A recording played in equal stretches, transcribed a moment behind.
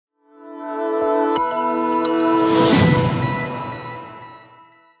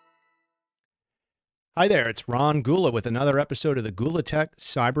Hi there, it's Ron Gula with another episode of the Gula Tech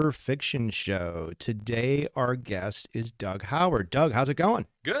Cyber Fiction Show. Today, our guest is Doug Howard. Doug, how's it going?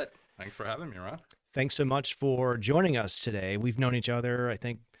 Good. Thanks for having me, Ron. Thanks so much for joining us today. We've known each other, I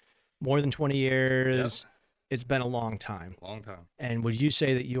think, more than 20 Yep. years. It's been a long time. Long time. And would you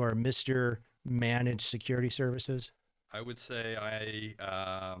say that you are Mr. Managed Security Services? I would say I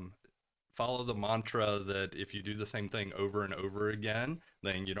follow the mantra that if you do the same thing over and over again,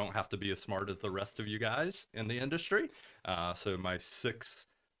 then you don't have to be as smart as the rest of you guys in the industry. So my sixth,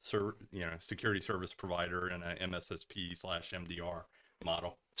 security service provider in a MSSP slash MDR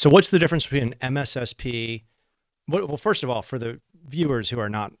model. So what's the difference between MSSP? Well, first of all, for the viewers who are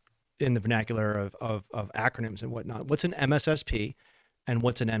not in the vernacular of acronyms and whatnot, what's an MSSP and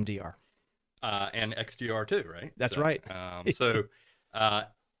what's an MDR? And XDR too, right? That's So, right. uh,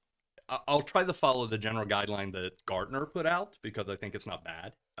 I'll try to follow the general guideline that Gartner put out because I think it's not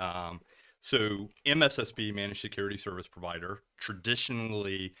bad. So MSSP, Managed Security Service Provider,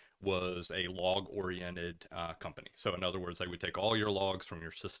 traditionally was a log-oriented company. So in other words, they would take all your logs from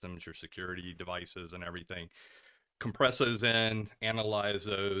your systems, your security devices and everything, compress those in, analyze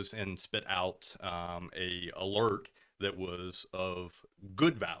those, and spit out a alert that was of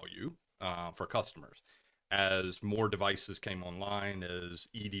good value for customers. As more devices came online, as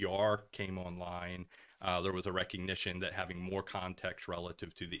EDR came online, there was a recognition that having more context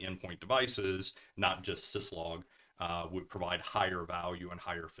relative to the endpoint devices, not just syslog, would provide higher value and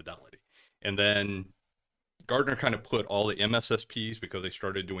higher fidelity. And then Gartner kind of put all the MSSPs, because they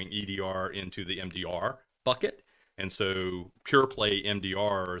started doing EDR, into the MDR bucket. And so pure play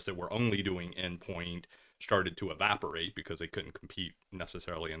MDRs that were only doing endpoint started to evaporate because they couldn't compete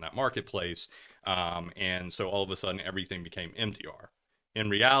necessarily in that marketplace. And so all of a sudden, everything became MDR. In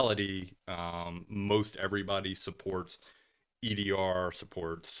reality, most everybody supports EDR,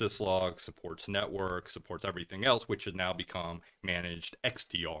 supports syslog, supports network, supports everything else, which has now become managed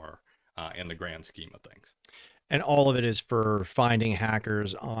XDR in the grand scheme of things. And all of it is for finding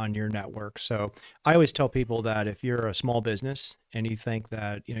hackers on your network. So I always tell people that if you're a small business and you think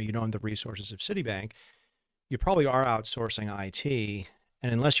that you don't have the resources of Citibank, you probably are outsourcing IT.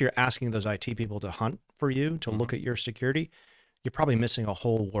 And unless you're asking those IT people to hunt for you, to look at your security, you're probably missing a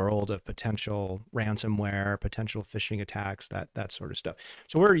whole world of potential ransomware, potential phishing attacks, that sort of stuff.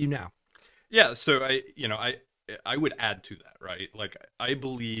 So where are you now? Yeah, so I would add to that, right? Like, I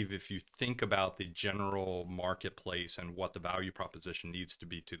believe if you think about the general marketplace and what the value proposition needs to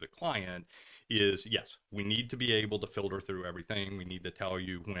be to the client is, yes, we need to be able to filter through everything. We need to tell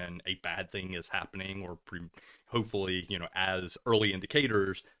you when a bad thing is happening, or hopefully, as early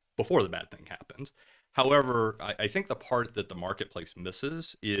indicators before the bad thing happens. However, I think the part that the marketplace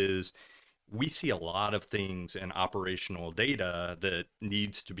misses is we see a lot of things in operational data that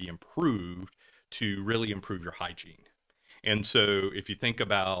needs to be improved to really improve your hygiene. And so if you think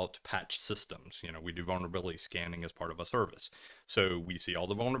about patch systems, we do vulnerability scanning as part of a service. So we see all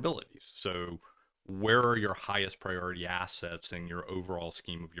the vulnerabilities. So where are your highest priority assets in your overall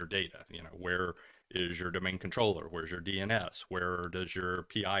scheme of your data? Where is your domain controller? Where's your DNS? Where does your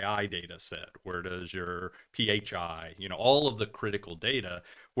PII data set? Where does your PHI? All of the critical data,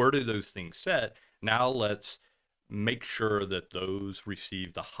 where do those things set? Now let's make sure that those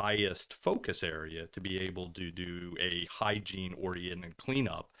receive the highest focus area to be able to do a hygiene oriented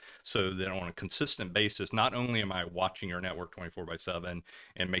cleanup, so that on a consistent basis, not only am I watching your network 24/7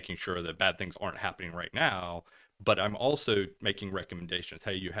 and making sure that bad things aren't happening right now, but I'm also making recommendations.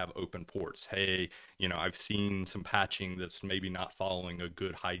 Hey, you have open ports. Hey, I've seen some patching that's maybe not following a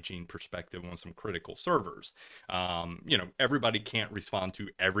good hygiene perspective on some critical servers. Everybody can't respond to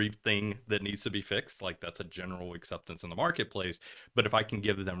everything that needs to be fixed. Like, that's a general acceptance in the marketplace. But if I can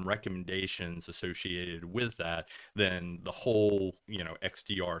give them recommendations associated with that, then the whole,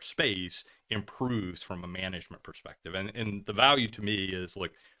 XDR space improves from a management perspective. And the value to me is,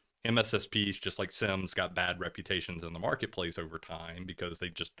 like, MSSPs, just like SIMs, got bad reputations in the marketplace over time because they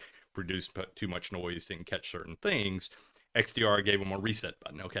just produced too much noise, didn't catch certain things. XDR gave them a reset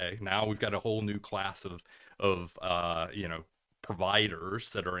button. Okay, now we've got a whole new class of providers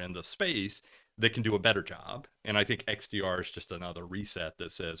that are in the space that can do a better job. And I think XDR is just another reset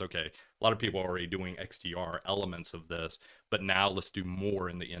that says, okay, a lot of people are already doing XDR elements of this, but now let's do more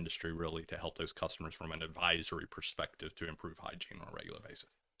in the industry really to help those customers from an advisory perspective to improve hygiene on a regular basis.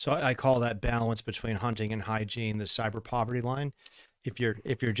 So I call that balance between hunting and hygiene the cyber poverty line. If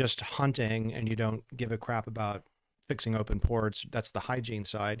you're just hunting and you don't give a crap about fixing open ports, that's the hygiene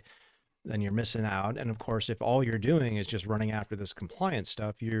side, then you're missing out. And of course, if all you're doing is just running after this compliance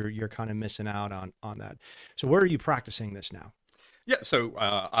stuff, you're kind of missing out on that. So where are you practicing this now? Yeah, so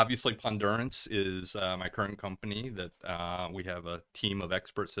obviously Pondurance is my current company that we have a team of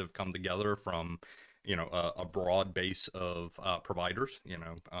experts that have come together from, a broad base of providers,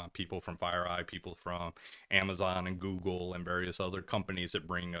 people from FireEye, people from Amazon and Google and various other companies that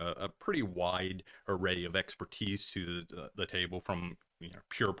bring a pretty wide array of expertise to the table from,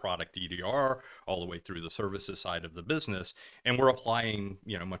 pure product EDR all the way through the services side of the business. And we're applying,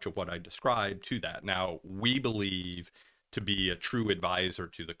 much of what I described to that. Now, we believe to be a true advisor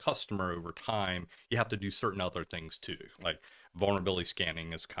to the customer over time, you have to do certain other things too. Like vulnerability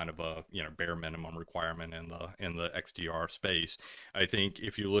scanning is kind of a bare minimum requirement in the XDR space. I think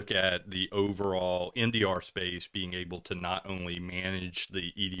if you look at the overall NDR space, being able to not only manage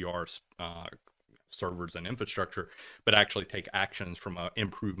the EDR servers and infrastructure, but actually take actions from an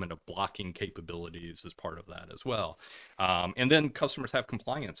improvement of blocking capabilities as part of that as well. And then customers have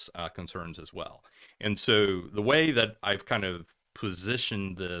compliance concerns as well. And so the way that I've kind of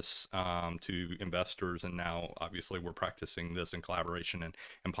positioned this to investors, and now obviously we're practicing this in collaboration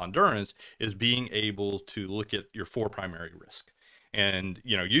and Pondurance, is being able to look at your four primary risks. And,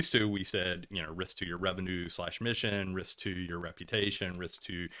 used to, we said, risk to your revenue / mission, risk to your reputation, risk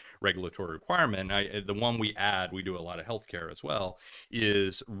to regulatory requirement. The one we add, we do a lot of healthcare as well,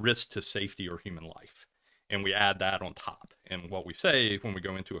 is risk to safety or human life. And we add that on top. And what we say when we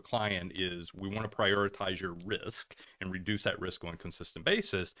go into a client is we want to prioritize your risk and reduce that risk on a consistent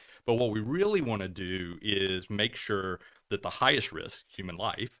basis. But what we really want to do is make sure that the highest risk, human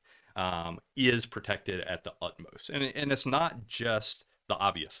life, is protected at the utmost. And it's not just the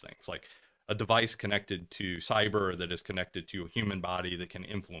obvious things like a device connected to cyber that is connected to a human body that can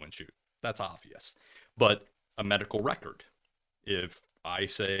influence you. That's obvious. But a medical record, if I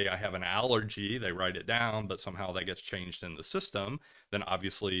say I have an allergy, they write it down, but somehow that gets changed in the system, then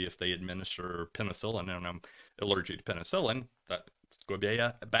obviously if they administer penicillin and I'm allergic to penicillin, that's going to be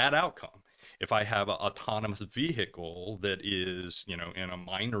a bad outcome. If I have an autonomous vehicle that is, in a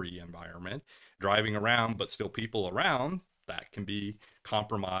minery environment, driving around, but still people around, that can be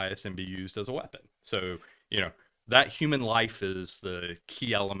compromised and be used as a weapon. So, that human life is the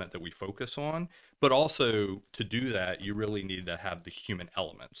key element that we focus on. But also to do that, you really need to have the human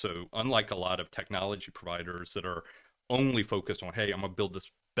element. So unlike a lot of technology providers that are only focused on, hey, I'm going to build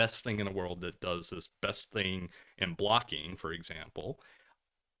this best thing in the world that does this best thing in blocking, for example,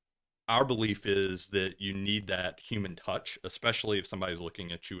 our belief is that you need that human touch, especially if somebody's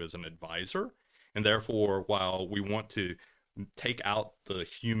looking at you as an advisor. And therefore, while we want to take out the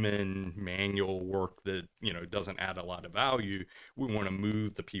human manual work that doesn't add a lot of value, we want to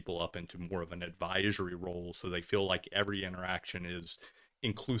move the people up into more of an advisory role so they feel like every interaction is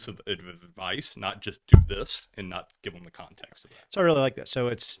inclusive of advice, not just do this and not give them the context of that. So I really like that. So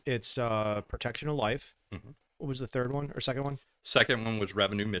it's protection of life. Mm-hmm. What was the third one or second one? Second one was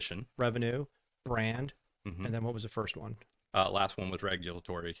revenue mission. Revenue, brand, Mm-hmm. and then what was the first one? Last one was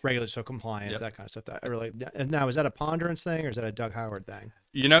regulatory. So compliance, Yep. that kind of stuff. That I really. And now, is that a Pondurance thing or is that a Doug Howard thing?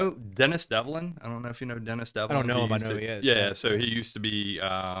 Dennis Devlin. I don't know if you know Dennis Devlin. I don't know him. I know he is. Yeah, so he used to be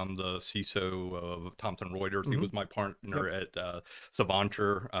the CISO of Thomson Reuters. Mm-hmm. He was my partner at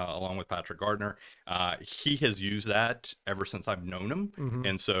Savanture, along with Patrick Gardner. He has used that ever since I've known him. Mm-hmm.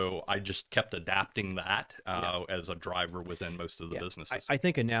 And so I just kept adapting that as a driver within most of the businesses. I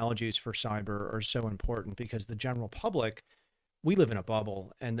think analogies for cyber are so important because the general public, we live in a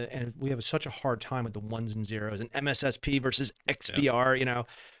bubble and we have such a hard time with the ones and zeros and MSSP versus XDR,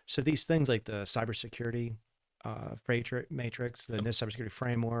 So these things like the cybersecurity matrix, the NIST cybersecurity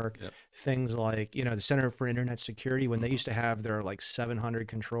framework, things like, the Center for Internet Security, when they used to have their like 700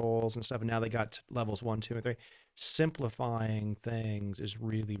 controls and stuff, and now they got levels 1, 2, and 3. Simplifying things is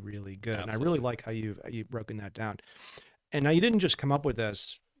really, really good. Absolutely. And I really like how you've broken that down. And now you didn't just come up with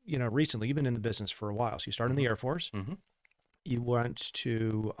this, recently. You've been in the business for a while. So you started in the Air Force. Mm-hmm. You went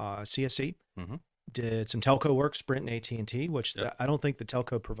to CSC, mm-hmm. did some telco work, Sprint and AT&T, which I don't think the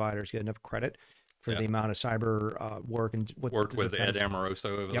telco providers get enough credit for the amount of cyber work and worked with Ed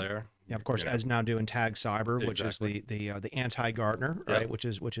Amoroso over there. Yeah, of course, as now doing Tag Cyber, which is the anti-Gartner, right? Which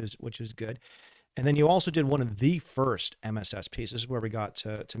is good. And then you also did one of the first MSSPs. This is where we got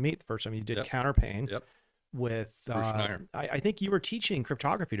to meet the first time. You did Counterpane. With I think you were teaching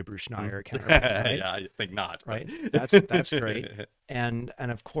cryptography to Bruce Schneier at Counterpane, right? Yeah, I think not. Right. That's great. And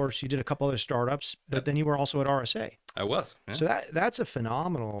of course you did a couple other startups, but then you were also at RSA. I was. Yeah. So that's a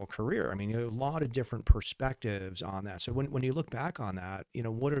phenomenal career. I mean, you have a lot of different perspectives on that. So when you look back on that,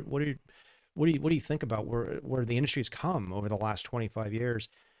 what do you think about where the industry's come over the last 25 years?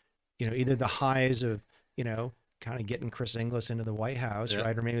 Either the highs of, kind of getting Chris Inglis into the White House, Yeah.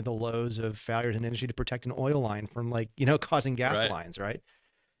 right? Or maybe the lows of failures in industry to protect an oil line from, like, causing gas Right. lines, right?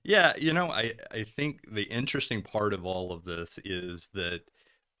 Yeah, I think the interesting part of all of this is that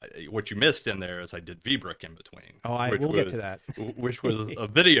what you missed in there is I did VBrick in between, Oh, which we'll get to was that. a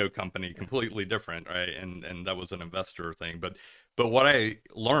video company completely different, right? And that was an investor thing. But what I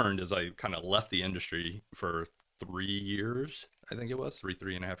learned is I kind of left the industry for 3 years, I think it was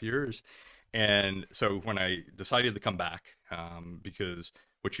 3.5 years. And so when I decided to come back, because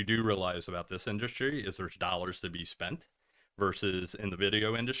what you do realize about this industry is there's dollars to be spent versus in the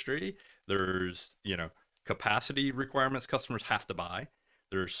video industry, there's, capacity requirements customers have to buy.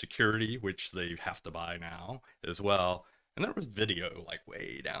 There's security, which they have to buy now as well. And there was video like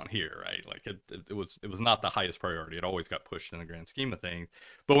way down here, right? Like it was not the highest priority. It always got pushed in the grand scheme of things.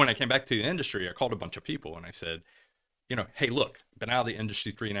 But when I came back to the industry, I called a bunch of people and I said, hey, look, been out of the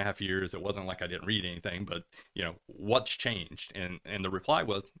industry 3.5 years. It wasn't like I didn't read anything, but what's changed? And the reply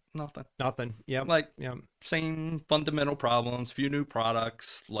was nothing. Nothing. Yep. Like Yep. same fundamental problems, few new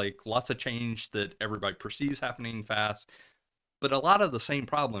products, like lots of change that everybody perceives happening fast, but a lot of the same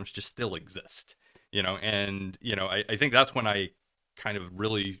problems just still exist. I think that's when I kind of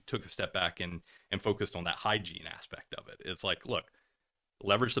really took a step back and focused on that hygiene aspect of it. It's like, look,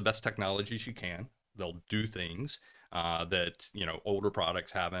 leverage the best technologies you can. They'll do things that older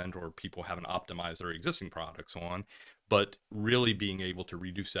products haven't, or people haven't optimized their existing products on. But really being able to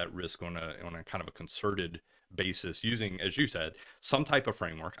reduce that risk on a kind of a concerted basis using, as you said, some type of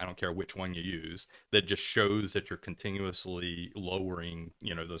framework. I don't care which one you use, that just shows that you're continuously lowering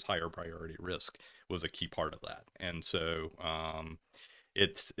those higher priority risk was a key part of that. And so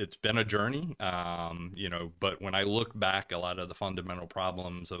it's been a journey, but when I look back, a lot of the fundamental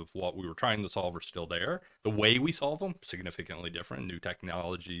problems of what we were trying to solve are still there. The way we solve them, significantly different, new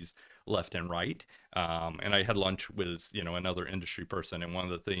technologies left and right. And I had lunch with, another industry person, and one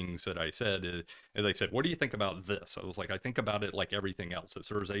of the things that I said is they said, what do you think about this? I was like, I think about it like everything else. It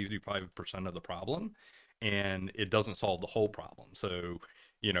serves 85% of the problem, and it doesn't solve the whole problem. So,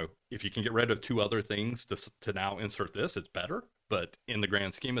 if you can get rid of two other things to now insert this, it's better. But in the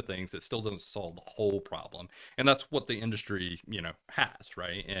grand scheme of things, it still doesn't solve the whole problem. And that's what the industry, has,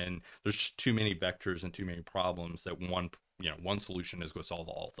 right? And there's just too many vectors and too many problems that one solution is going to solve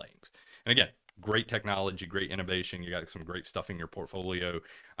all things. And again, great technology, great innovation. You got some great stuff in your portfolio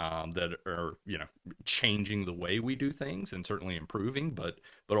that are, changing the way we do things and certainly improving. But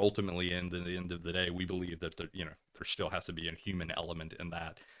ultimately, in the end of the day, we believe that there still has to be a human element in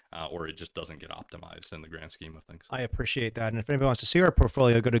that, or it just doesn't get optimized in the grand scheme of things. I appreciate that. And if anybody wants to see our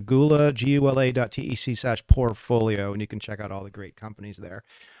portfolio, go to Gula, gula.tec/portfolio, and you can check out all the great companies there.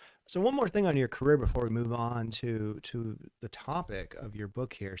 So one more thing on your career before we move on to the topic of your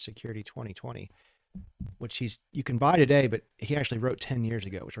book here, Security 2020, which you can buy today, but he actually wrote 10 years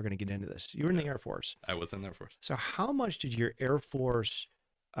ago, which we're going to get into this. You were in the Air Force. I was in the Air Force. So how much did your Air Force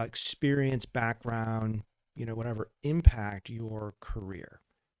experience, background, whatever, impact your career?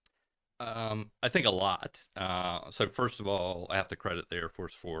 I think a lot. So first of all, I have to credit the Air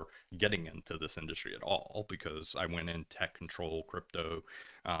Force for getting into this industry at all, because I went in tech control, crypto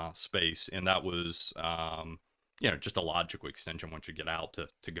space, and that was just a logical extension once you get out to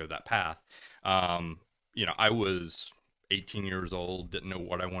go that path. I was 18 years old, didn't know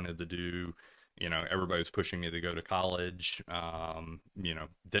what I wanted to do. Everybody was pushing me to go to college.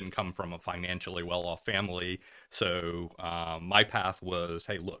 Didn't come from a financially well-off family. So my path was,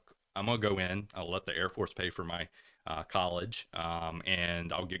 hey, look, I'm going to go in, I'll let the Air Force pay for my college,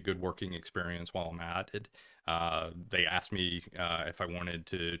 and I'll get good working experience while I'm at it. They asked me if I wanted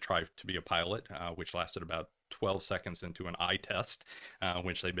to try to be a pilot, which lasted about 12 seconds into an eye test,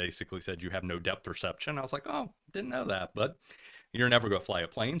 which they basically said, you have no depth perception. I was like, oh, didn't know that, but you're never going to fly a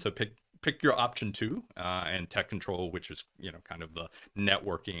plane, so pick your option two, and tech control, which is kind of the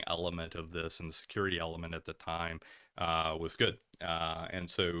networking element of this, and the security element at the time was good, and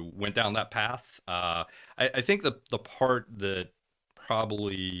so went down that path. I think the part that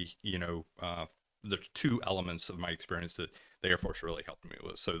probably there's two elements of my experience that the Air Force really helped me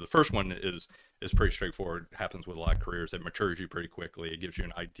with. So the first one is pretty straightforward. It happens with a lot of careers. It matures you pretty quickly. It gives you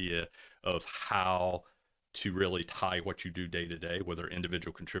an idea of how to really tie what you do day to day, whether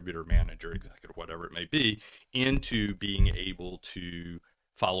individual contributor, manager, executive, whatever it may be, into being able to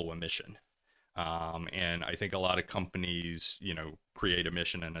follow a mission. And I think a lot of companies, create a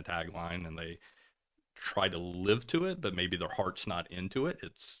mission and a tagline, and they try to live to it, but maybe their heart's not into it.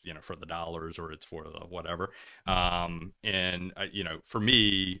 It's, for the dollars, or it's for the whatever. And for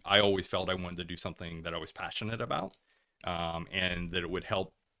me, I always felt I wanted to do something that I was passionate about, and that it would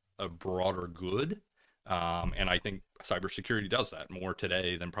help a broader good And I think cybersecurity does that more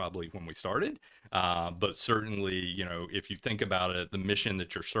today than probably when we started. But certainly, if you think about it, the mission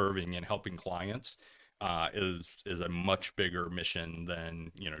that you're serving and helping clients is a much bigger mission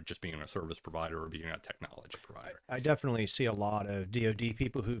than just being a service provider or being a technology provider. I definitely see a lot of DoD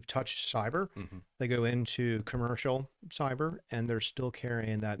people who've touched cyber. They go into commercial cyber and they're still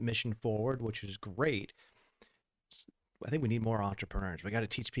carrying that mission forward, which is great. I think we need more entrepreneurs. We got to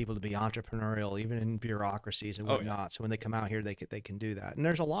teach people to be entrepreneurial, even in bureaucracies and whatnot. Oh, yeah. So when they come out here, they can do that. And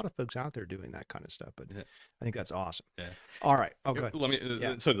there's a lot of folks out there doing that kind of stuff. But Yeah. I think that's awesome. Yeah. All right. Oh, go ahead. Let me.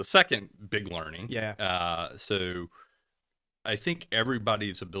 Yeah. So the second big learning. Yeah. So I think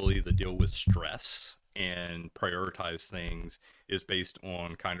everybody's ability to deal with stress and prioritize things is based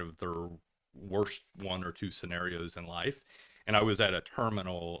on kind of their worst one or two scenarios in life. And I was at a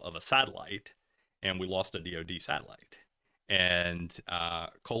terminal of a satellite, and we lost a DoD satellite. And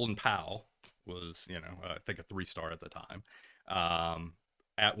Colin Powell was, I think a 3-star at the time.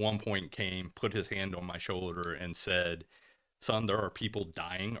 At one point put his hand on my shoulder and said, "Son, there are people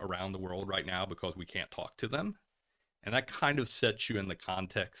dying around the world right now because we can't talk to them." And that kind of sets you in the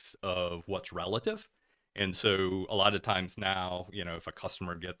context of what's relative. And so a lot of times now, if a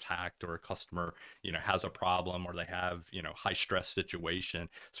customer gets hacked or a customer, has a problem or they have, high stress situation,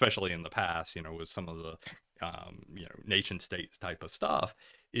 especially in the past, with some of the, nation states type of stuff,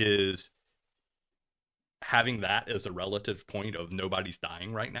 is having that as a relative point of nobody's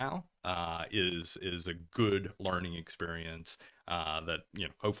dying right now is a good learning experience that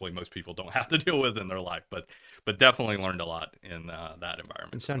hopefully most people don't have to deal with in their life, but definitely learned a lot in that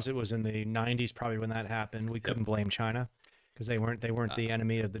environment. And since it was in the 90s, probably when that happened, we couldn't blame China because they weren't the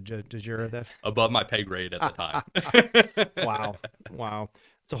enemy of the de jure. Above my pay grade at the time. Wow.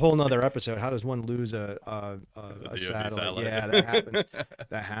 It's a whole nother episode. How does one lose a satellite? Yeah, that happens.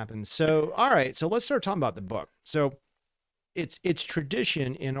 That happens. So, all right. So let's start talking about the book. So it's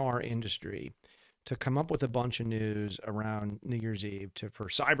tradition in our industry to come up with a bunch of news around New Year's Eve for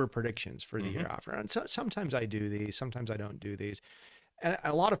cyber predictions for the year after. And so sometimes I do these, sometimes I don't do these. And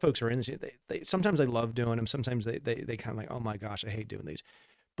a lot of folks are in this. Sometimes they love doing them. Sometimes they kind of like, oh my gosh, I hate doing these.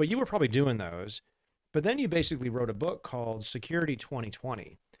 But you were probably doing those. But then you basically wrote a book called Security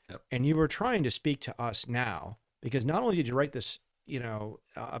 2020. Yep. And you were trying to speak to us now, because not only did you write this,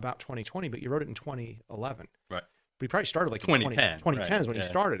 about 2020, but you wrote it in 2011. Right. We probably started like 2010. 2010 is when you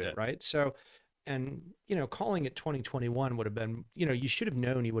started it, right? So, and, calling it 2021 would have been, you should have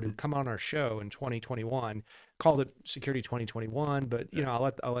known you would have come on our show in 2021, called it Security 2021, but, I'll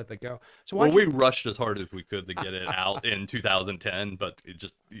let that go. So we rushed as hard as we could to get it out in 2010, but it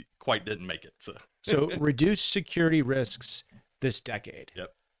just quite didn't make it. So reduce security risks this decade.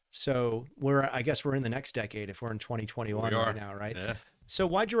 Yep. So I guess we're in the next decade if we're in 2021 right now, right? Yeah. So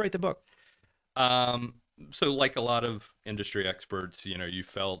why'd you write the book? So like a lot of industry experts, you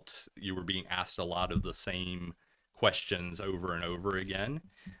felt you were being asked a lot of the same questions over and over again.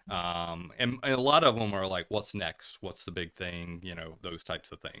 And a lot of them are like, what's next? What's the big thing? Those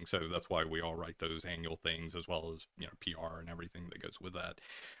types of things. So that's why we all write those annual things, as well as, PR and everything that goes with that.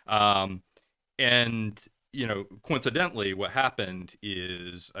 And coincidentally, what happened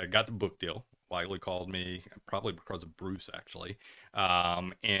is I got the book deal. Wiley called me, probably because of Bruce, actually,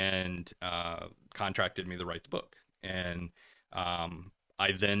 and contracted me to write the book. And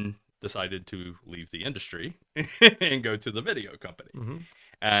I then decided to leave the industry and go to the video company.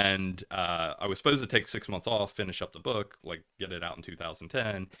 And I was supposed to take 6 months off, finish up the book, like get it out in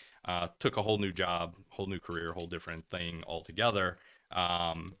 2010. Took a whole new job, whole new career, whole different thing altogether.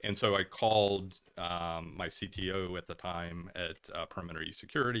 And so I called my CTO at the time at Perimeter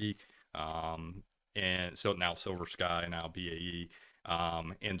Security, and so now Silver Sky, now BAE,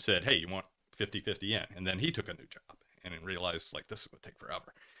 and said, hey, you want 50-50 in? And then he took a new job and realized like this would take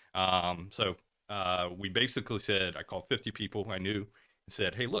forever. So we basically said, I called 50 people I knew and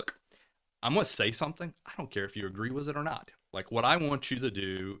said, hey, look, I'm going to say something. I don't care if you agree with it or not. Like what I want you to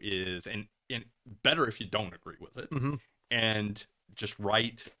do is, and better if you don't agree with it, and just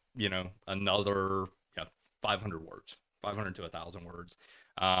write, another 500 words, 500 to 1,000 words.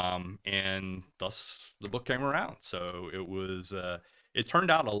 And thus the book came around. So it was, it turned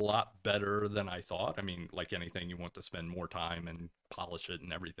out a lot better than I thought. I mean, like anything, you want to spend more time and polish it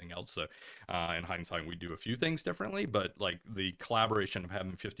and everything else. So in hindsight, we do a few things differently, but like the collaboration of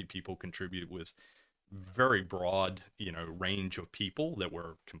having 50 people contribute with very broad, range of people that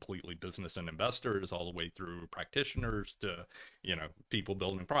were completely business and investors, all the way through practitioners to, people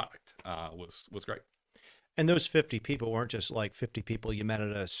building product, was great. And those 50 people weren't just like 50 people you met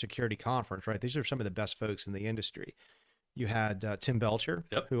at a security conference, right? These are some of the best folks in the industry. You had Tim Belcher,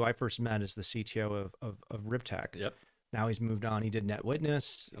 Yep. who I first met as the CTO of Riptech. Yep. Now he's moved on. He did Net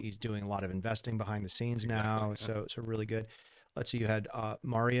Witness. Yep. He's doing a lot of investing behind the scenes Exactly. now. Yep. So really good. Let's see. You had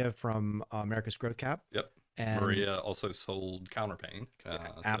Maria from America's Growth Cap. Yep. And Maria also sold Counterpane.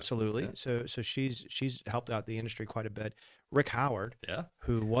 absolutely. So, So she's helped out the industry quite a bit. Rick Howard, yeah.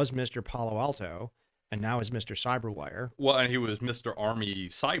 who was Mr. Palo Alto and now is Mr. Cyberwire. Well, and he was Mr. Army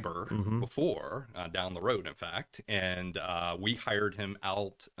Cyber Mhm. before, down the road, in fact. And we hired him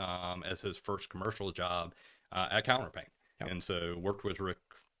out as his first commercial job at Counterpane. Yep. And so worked with Rick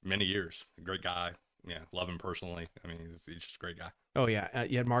many years. Great guy. Yeah, love him personally. I mean, he's just a great guy. Oh yeah,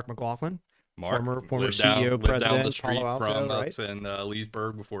 you had Mark McLaughlin, Mark, former lived CEO, lived down president, the street Palo Alto, from right? us in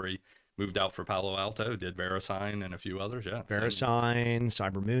Leesburg before he moved out for Palo Alto. Did VeriSign and a few others. Yeah, VeriSign,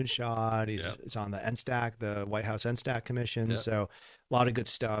 Cyber Moonshot. Yeah. He's on the NSTAC, the White House NSTAC Commission. Yeah. So a lot of good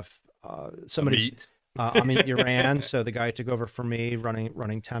stuff. Somebody, Meet. Amit Uran, so the guy who took over for me,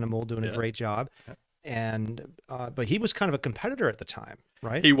 running Tenable, doing a Yeah. great job. Yeah. And but he was kind of a competitor at the time,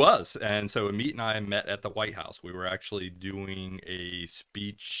 right? He was. And so Amit and I met at the White House. We were actually doing a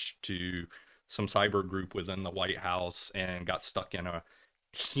speech to some cyber group within the White House and got stuck in a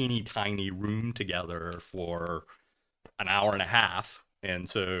teeny tiny room together for an hour and a half. And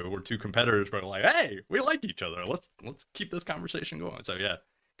so we're two competitors, but like, hey, we like each other. Let's keep this conversation going. So yeah,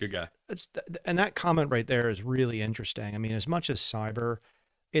 good guy. And that comment right there is really interesting. I mean, as much as cyber,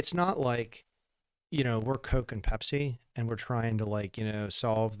 it's not like, we're Coke and Pepsi and we're trying to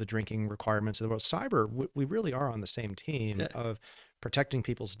solve the drinking requirements of the world. Cyber, we really are on the same team Yeah. of protecting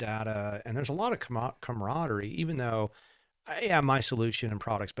people's data. And there's a lot of camaraderie, even though, yeah, my solution and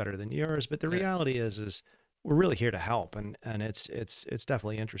product's better than yours. But the Yeah. reality is we're really here to help. And it's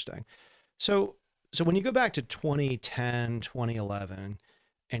definitely interesting. So when you go back to 2010, 2011,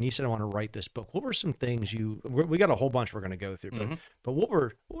 and you said, I want to write this book, what were some things we got a whole bunch we're going to go through, but what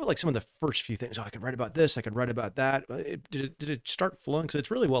were like some of the first few things? Oh, I could write about this. I could write about that. Did it start flowing? Because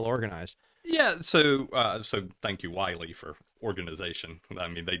it's really well organized. Yeah, so thank you, Wiley, for organization. I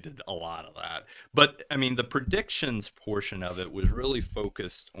mean, they did a lot of that. But I mean, the predictions portion of it was really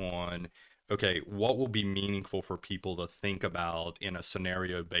focused on, okay, what will be meaningful for people to think about in a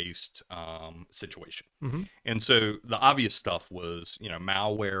scenario-based situation. Mhm. And so the obvious stuff was,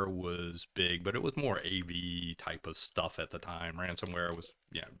 malware was big, but it was more AV type of stuff at the time. Ransomware was,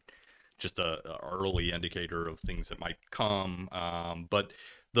 just a early indicator of things that might come. But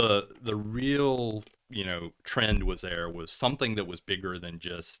the real, trend was something that was bigger than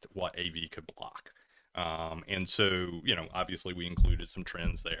just what AV could block. And so, obviously we included some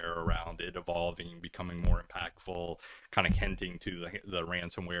trends there around it evolving, becoming more impactful, kind of hinting to the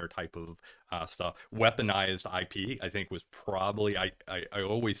ransomware type of stuff. Weaponized IP, I think, was probably, I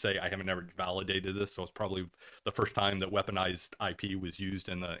always say, I haven't ever validated this, so it's probably the first time that weaponized IP was used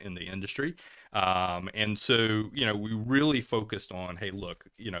in the industry. And so, we really focused on, hey, look,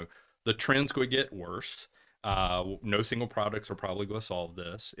 the trend's going to get worse. No single products are probably going to solve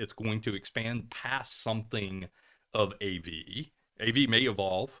this. It's going to expand past something of AV. AV may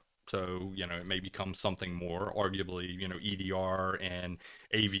evolve, so it may become something more. Arguably, EDR and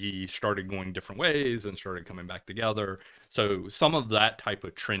AV started going different ways and started coming back together. So some of that type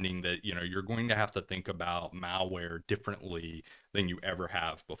of trending that you're going to have to think about malware differently than you ever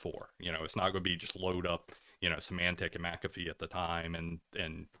have before. It's not going to be just load up Symantec and McAfee at the time, and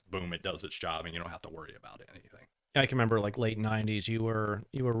boom, it does its job, and you don't have to worry about anything. I can remember like late 90s, you were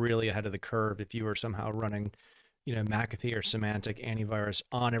really ahead of the curve if you were somehow running, McAfee or Symantec antivirus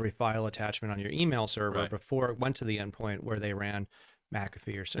on every file attachment on your email server before it went to the endpoint where they ran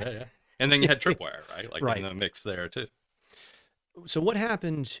McAfee or Symantec. Yeah. And then you had Tripwire, right? Like Right. in the mix there too. So what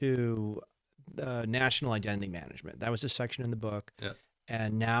happened to national identity management? That was a section in the book. Yeah.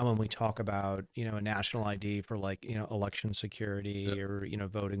 And now when we talk about, a national ID for election security or,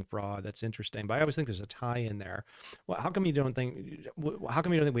 voting fraud, that's interesting. But I always think there's a tie in there. Well, how come you don't think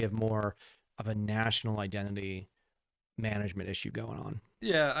we have more of a national identity management issue going on?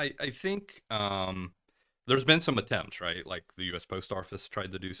 Yeah, I think there's been some attempts, right? Like the U.S. Post Office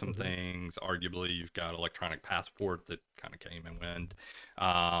tried to do some things. Arguably, you've got electronic passport that kind of came and went.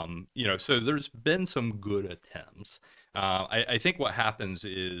 So there's been some good attempts. I think what happens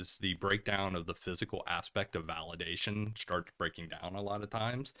is the breakdown of the physical aspect of validation starts breaking down a lot of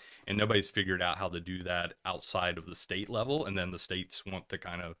times, and nobody's figured out how to do that outside of the state level, and then the states want to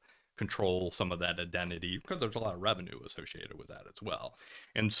kind of control some of that identity because there's a lot of revenue associated with that as well.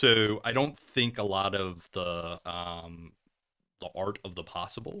 And so I don't think a lot of the art of the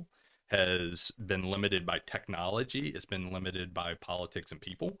possible has been limited by technology. It's been limited by politics and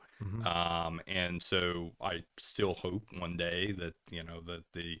people. Hmm. And so I still hope one day that, that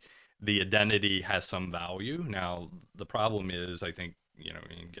the identity has some value. Now, the problem is, I think, and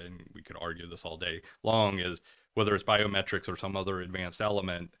again, we could argue this all day long, is whether it's biometrics or some other advanced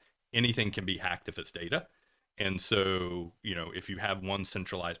element, anything can be hacked if it's data. And so, if you have one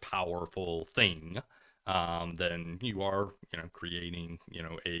centralized, powerful thing, then you are, creating,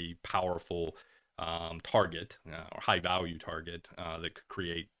 a powerful target or high value target that could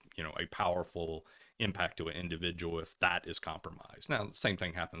create, a powerful impact to an individual if that is compromised. Now, the same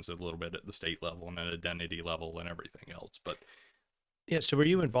thing happens a little bit at the state level and at identity level and everything else. But yeah. So were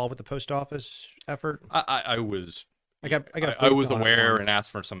you involved with the post office effort? I was. I was on it aware once. and asked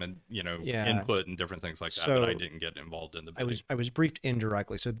for some, Yeah. input and different things like that, So but I didn't get involved in the bidding. I was briefed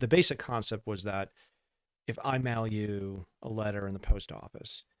indirectly. So the basic concept was that if I mail you a letter in the post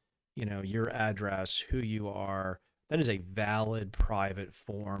office, your address, who you are, that is a valid private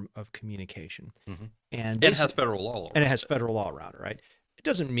form of communication. Mhm. And It has federal law. and it has federal law around it, right? It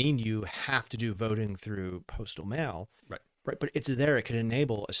doesn't mean you have to do voting through postal mail, Right. right? But it's there. It can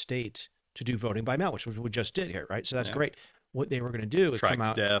enable a state to do voting by mail, which we just did here, right? So that's Yeah. great. What they were going to do is Tracks come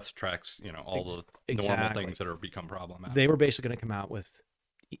out. deaths, tracks, all the normal Exactly. things that are become problematic. They were basically going to come out with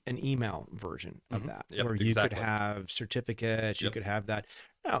an email version of Mhm. that, Yep, where you exactly. could have certificates, you Yep. could have that.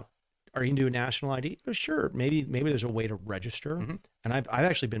 Now, are you going to do a national ID? Oh, sure. Maybe there's a way to register. Mhm. And I've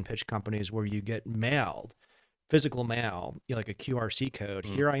actually been pitched companies where you get mailed, physical mail, like a QRC code.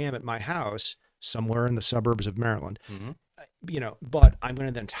 Mhm. Here I am at my house somewhere in the suburbs of Maryland, Mhm. but I'm going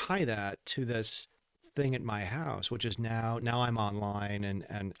to then tie that to this thing at my house, which is now I'm online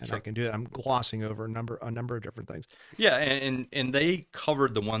and I Sure. can do that. I'm glossing over a number of different things. Yeah, and they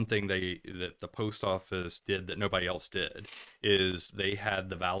covered the one thing that the post office did that nobody else did, is they had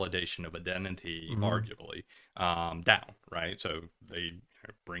the validation of identity, Mhm. arguably, down, right? So they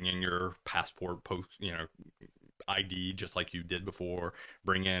bring in your passport, ID just like you did before.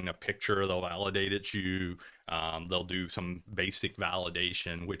 Bring in a picture, they'll validate it's you. They'll do some basic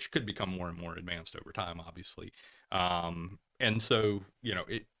validation, which could become more and more advanced over time, obviously. And so,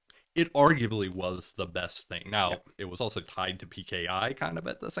 it arguably was the best thing. Now, Yep. it was also tied to PKI kind of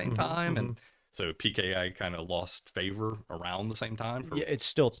at the same Mhm, time, mhm. and so PKI kind of lost favor around the same time. Yeah, it's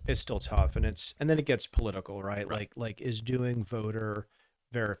still tough, and then it gets political, right? Right. Like is doing voter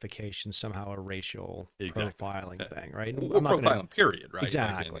verification somehow a racial Exactly. profiling thing, right? Or I'm not going to profiling, period, right?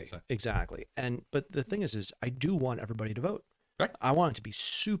 exactly. And but the thing is I do want everybody to vote. Right. I want it to be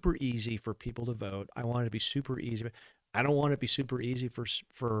super easy for people to vote. I want it to be super easy. I don't want it to be super easy for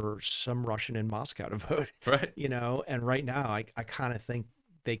some Russian in Moscow to vote, Right. And right now I kind of think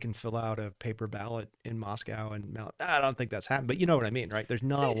they can fill out a paper ballot in Moscow and mail it. I don't think that's happening, but you know what I mean, right? There's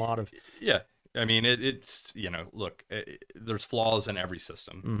not a lot of Yeah. I mean, it's, look, there's flaws in every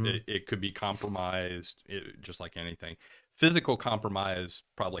system. Mhm. It could be compromised, just like anything. Physical compromise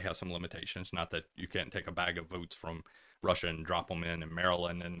probably has some limitations. Not that you can't take a bag of votes from Russia and drop them in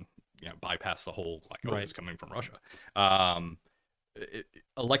Maryland and, bypass the whole, like, oh, Right. it's coming from Russia. Um,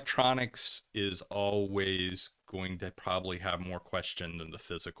 Electronics is always going to probably have more question than the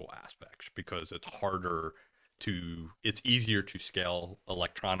physical aspects, because it's easier to scale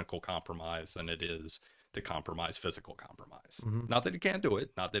electronical compromise than it is to compromise physical compromise. Mhm. Not that it can't do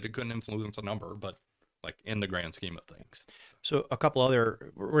it, not that it couldn't influence a number, but like in the grand scheme of things. So a couple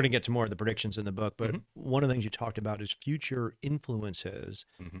other, we're going to get to more of the predictions in the book, but Mhm. one of the things you talked about is future influences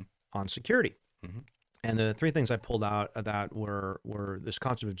Mhm. on security. Mhm. And the three things I pulled out of that were this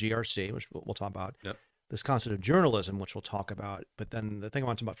concept of GRC, which we'll talk about, Yep. this concept of journalism, which we'll talk about, but then the thing I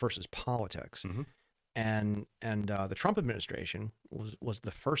want to talk about first is politics. Mhm. And the Trump administration was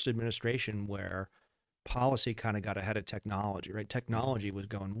the first administration where policy kind of got ahead of technology, right? Technology was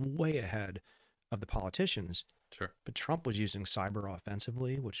going way ahead of the politicians, Sure. but Trump was using cyber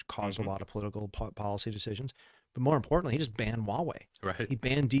offensively, which caused a Mhm. lot of political policy decisions. But more importantly, he just banned Huawei. Right. He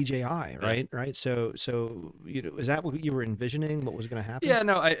banned DJI, Yeah. right? Right. So is that what you were envisioning? What was going to happen? Yeah,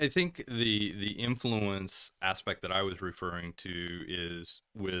 no, I think the influence aspect that I was referring to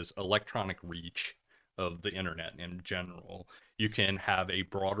was electronic reach of the internet in general. You can have a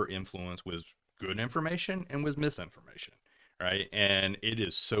broader influence with good information and with misinformation, right? And it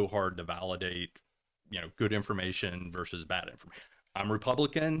is so hard to validate, good information versus bad information. I'm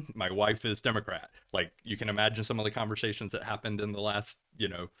Republican. My wife is Democrat. Like, you can imagine some of the conversations that happened in the last,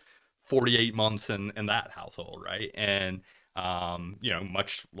 48 months in that household, right? And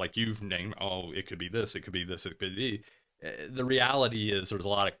much like you've named, oh, it could be this, it could be this, it could be. The reality is there's a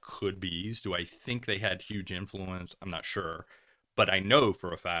lot of could be's. Do I think they had huge influence? I'm not sure. But I know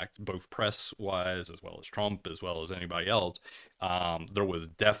for a fact, both press-wise, as well as Trump, as well as anybody else, there was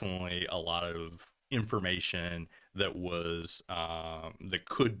definitely a lot of information that was that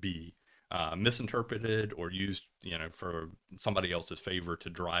could be misinterpreted or used, for somebody else's favor to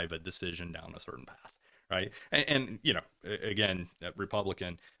drive a decision down a certain path, right? And again,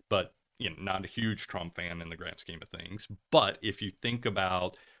 Republican, but not a huge Trump fan in the grand scheme of things. But if you think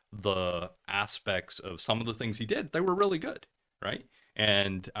about the aspects of some of the things he did, they were really good, right?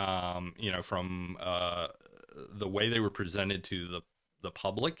 And from the way they were presented to the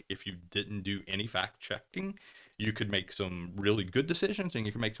public, if you didn't do any fact checking, you could make some really good decisions and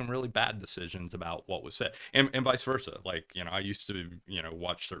you can make some really bad decisions about what was said, and vice versa. Like, I used to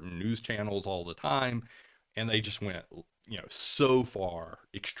watch certain news channels all the time, and they just went so far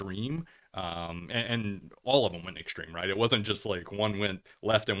extreme, and all of them went extreme, right? It wasn't just like one went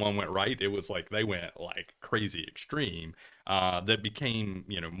left and one went right. It was like they went like crazy extreme, that became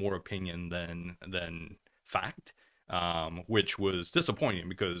more opinion than fact, which was disappointing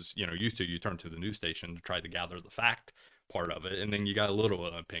because used to, you turn to the news station to try to gather the fact part of it, and then you got a little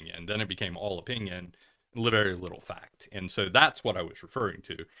opinion, then it became all opinion, very little fact. And so that's what I was referring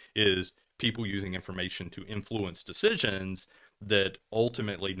to, is people using information to influence decisions that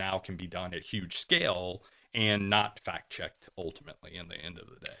ultimately now can be done at huge scale and not fact checked ultimately in the end of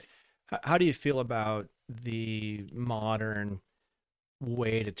the day. How do you feel about the modern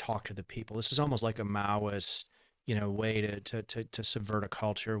way to talk to the people? This is almost like a Maoist, way to subvert a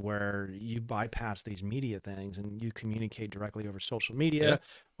culture where you bypass these media things and you communicate directly over social media,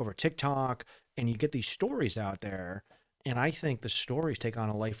 over TikTok, and you get these stories out there. And I think the stories take on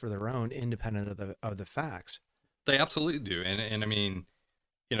a life of their own, independent of the facts. They absolutely do. And I mean,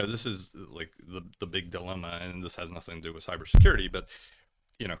 this is like the big dilemma, and this has nothing to do with cybersecurity, but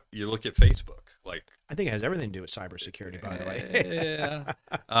you look at Facebook, like, I think it has everything to do with cybersecurity, by the way. Yeah,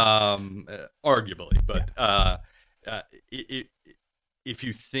 arguably, but if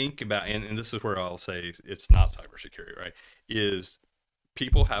you think about, and this is where I'll say it's not cybersecurity, right? Is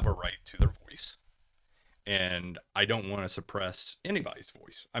people have a right to their voice, and I don't want to suppress anybody's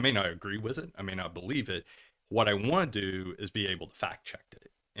voice. I may not agree with it, I may not believe it. What I want to do is be able to fact check it,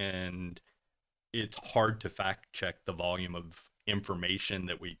 and it's hard to fact check the volume of information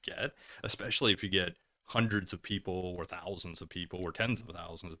that we get, especially if you get hundreds of people or thousands of people or tens of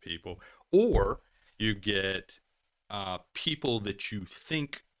thousands of people, or you get people that you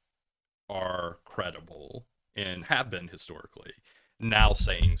think are credible and have been historically now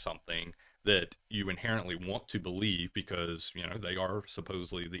saying something that you inherently want to believe because they are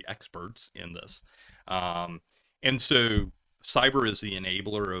supposedly the experts in this, and so cyber is the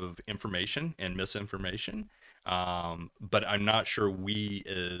enabler of information and misinformation, but I'm not sure we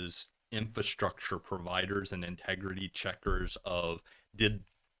as infrastructure providers and integrity checkers of did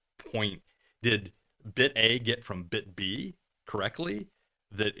bit A get from bit B correctly,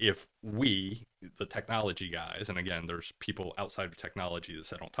 that if we, the technology guys, and again, there's people outside of technology that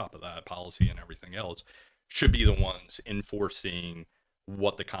sit on top of that, policy and everything else, should be the ones enforcing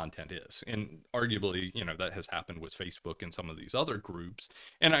what the content is. And arguably, that has happened with Facebook and some of these other groups.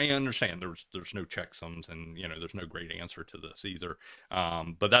 And I understand there's no checksums, and there's no great answer to this either.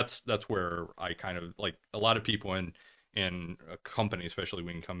 But that's where I kind of, like, a lot of people in a company, especially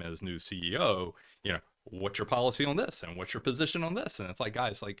when you come in as new CEO, what's your policy on this and what's your position on this? And it's like,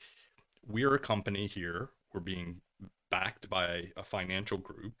 guys, like, we're a company here, we're being backed by a financial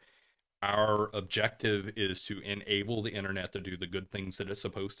group. Our objective is to enable the internet to do the good things that it's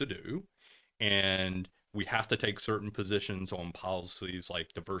supposed to do, and we have to take certain positions on policies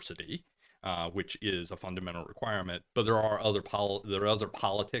like diversity, which is a fundamental requirement. But there are other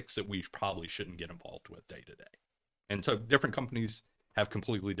politics that we probably shouldn't get involved with day to day. And so different companies have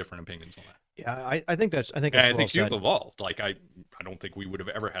completely different opinions on that. Yeah, I think that's and I think well you've said. evolved. Like, I don't think we would have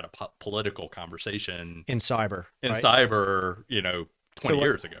ever had a political conversation In cyber, right? cyber, 20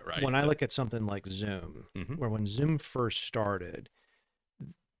 years ago, right? When I look at something like Zoom, where when Zoom first started,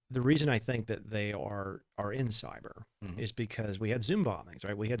 the reason I think that they are in cyber is because we had Zoom bombings,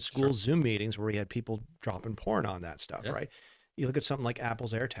 right? We had school Zoom meetings where we had people dropping porn on that stuff, right? You look at something like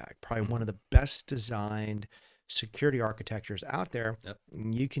Apple's AirTag, probably one of the best designed security architectures out there.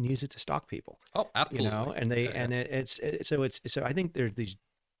 You can use it to stalk people. Oh, absolutely. And so I think there's these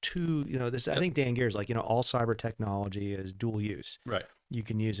two, I think Dan Gear's like, all cyber technology is dual use. Right. You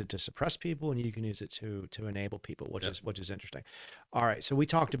can use it to suppress people, and you can use it to enable people, which is interesting. All right, so we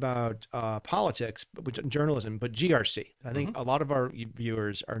talked about politics, journalism, but GRC. I think a lot of our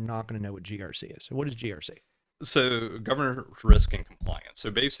viewers are not going to know what GRC is. So what is GRC? So governance, risk, and compliance.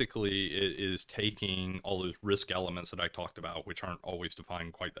 So basically, it is taking all those risk elements that I talked about, which aren't always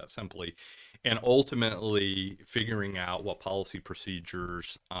defined quite that simply, and ultimately figuring out what policy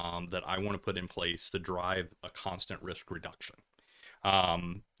procedures that I want to put in place to drive a constant risk reduction.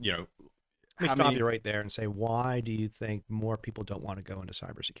 You know, Let me how stop many? you right there and say, why do you think more people don't want to go into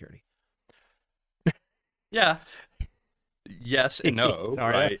cybersecurity? Yeah, yes and no,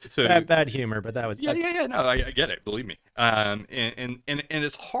 Sorry, right? So bad humor, but yeah, yeah, yeah. No, I get it. Believe me. And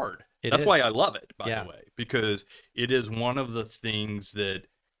it's hard. it That's why is. I love it, by the Yeah. way, because it is one of the things that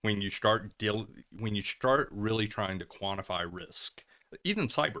when you start really trying to quantify risk, even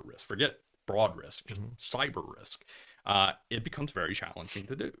cyber risk, forget broad risk, just Mhm. cyber risk, it becomes very challenging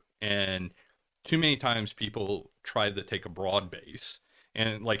to do. And too many times people try to take a broad base.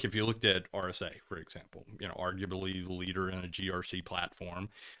 And like if you looked at RSA, for example, arguably the leader in a GRC platform,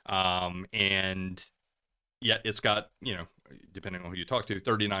 and yet it's got, depending on who you talk to,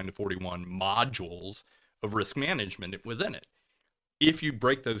 39 to 41 modules of risk management within it. If you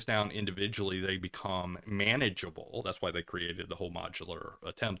break those down individually, they become manageable. That's why they created the whole modular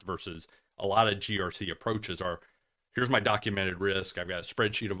attempt versus a lot of GRC approaches are, here's my documented risk. I've got a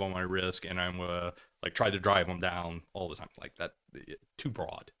spreadsheet of all my risk, and I'm like try to drive them down all the time. Like that, too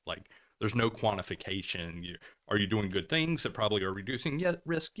broad. Like there's no quantification. Are you doing good things that probably are reducing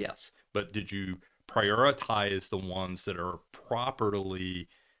risk? Yes, but did you prioritize the ones that are properly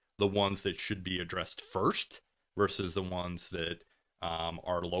the ones that should be addressed first versus the ones that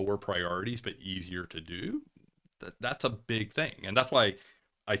are lower priorities but easier to do? That's a big thing, and that's why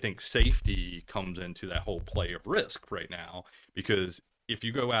I think safety comes into that whole play of risk right now, because if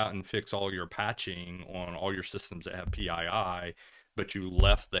you go out and fix all your patching on all your systems that have PII, but you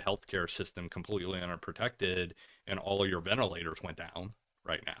left the healthcare system completely unprotected and all of your ventilators went down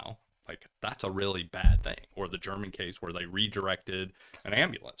right now, like that's a really bad thing. Or the German case where they redirected an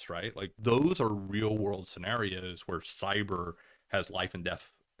ambulance, right? Like those are real world scenarios where cyber has life and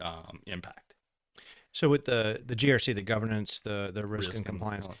death impact. So with the GRC, the governance, the risk and Risk and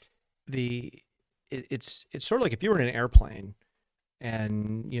compliance, compliance. the it's sort of like if you were in an airplane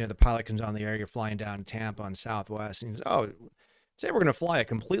and the pilot comes on the air, you're flying down Tampa on Southwest, and he goes, "Oh, say we're going to fly a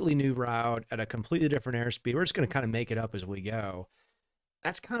completely new route at a completely different airspeed. We're just going to kind of make it up as we go."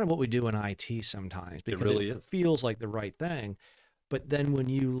 That's kind of what we do in IT sometimes It because it really is. feels like the right thing. But then when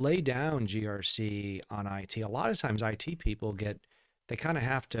you lay down GRC on IT, a lot of times IT people they kind of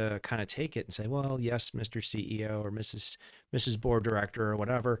have to kind of take it and say, well, yes, Mr. CEO or Mrs. Board Director or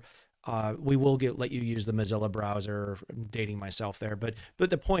whatever, we will let you use the Mozilla browser. I'm dating myself there, but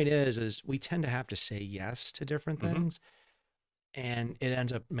the point is we tend to have to say yes to different Mm-hmm. things, and it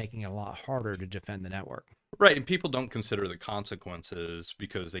ends up making it a lot harder to defend the network. Right, and people don't consider the consequences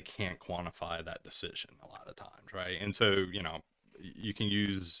because they can't quantify that decision a lot of times, right? And so, you can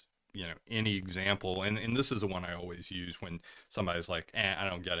use, any example, and this is the one I always use when somebody's like, I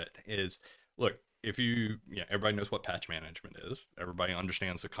don't get it, is look, if everybody knows what patch management is. Everybody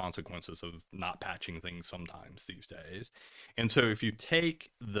understands the consequences of not patching things sometimes these days. And so if you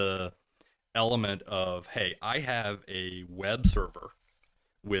take the element of, hey, I have a web server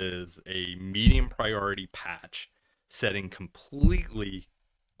with a medium priority patch setting completely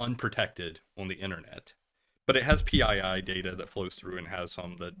unprotected on the internet, but it has PII data that flows through and has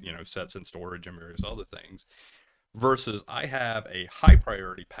some that sets in storage and various other things, versus I have a high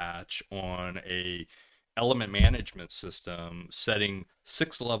priority patch on a element management system setting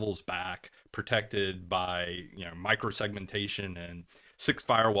 6 levels back, protected by microsegmentation and 6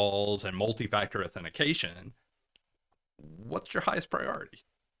 firewalls and multi-factor authentication. What's your highest priority?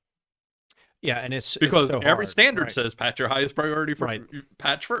 Yeah, and it's Because so every hard, standard right? says patch your highest priority for Right.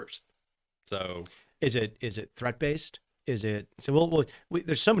 patch first. So Is it threat based? Is it so?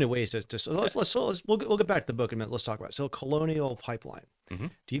 There's so many ways to so yeah. we'll get back to the book in a minute. Let's talk about it. So Colonial Pipeline. Mm-hmm.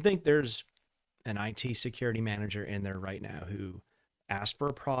 Do you think there's an IT security manager in there right now who asked for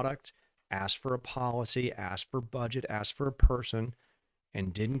a product, asked for a policy, asked for budget, asked for a person,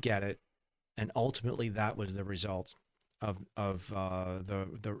 and didn't get it, and ultimately that was the result of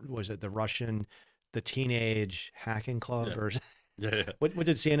the was it the Russian, the teenage hacking Yeah. club, or Yeah. what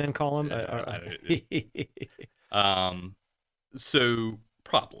did CNN call him? Yeah. Um, so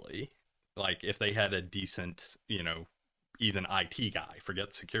probably, like if they had a decent, even IT guy,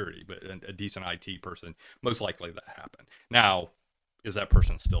 forget security, but a decent IT person, most likely that happened. Now, is that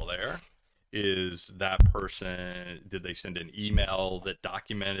person still there? Is that person, did they send an email that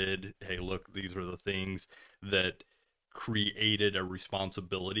documented, hey, look, these are the things that created a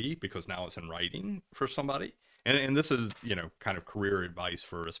responsibility because now it's in writing for somebody? And this is, you know, kind of career advice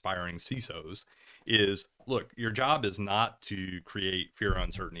for aspiring CISOs is, look, your job is not to create fear,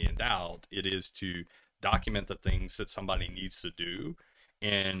 uncertainty, and doubt. It is to document the things that somebody needs to do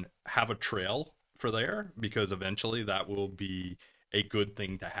and have a trail for there, because eventually that will be a good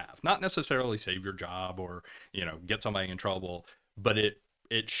thing to have. Not necessarily save your job or, you know, get somebody in trouble, but it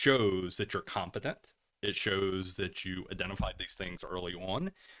shows that you're competent. It shows that you identified these things early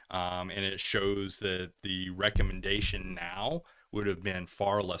on, and it shows that the recommendation now would have been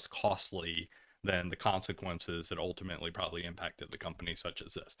far less costly than the consequences that ultimately probably impacted the company such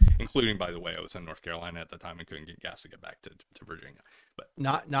as this, including, by the way, I was in North Carolina at the time and couldn't get gas to get back to Virginia. But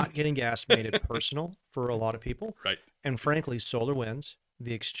Not getting gas made it personal for a lot of people. right. And frankly, SolarWinds,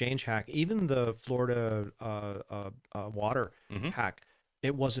 the exchange hack, even the Florida water Mm-hmm. hack,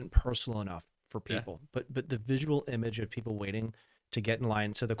 it wasn't personal enough for Yeah. people. But the visual image of people waiting to get in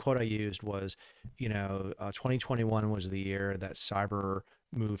line. So the quote I used was, 2021 was the year that cyber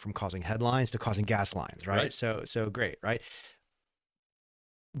moved from causing headlines to causing gas lines, right? Right. So great, right?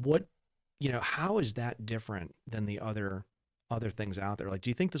 What, how is that different than the other things out there? Like, do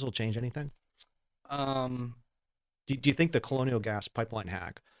you think this will change anything? Um, Do you think the Colonial Gas pipeline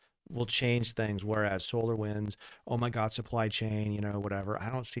hack will change things? Whereas SolarWinds, oh my God, supply chain, whatever. I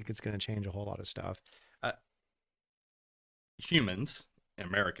don't think it's going to change a whole lot of stuff. Humans,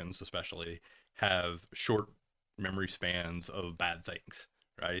 Americans especially, have short memory spans of bad things,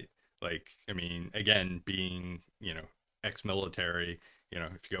 right? Like, I mean, again, being, ex-military,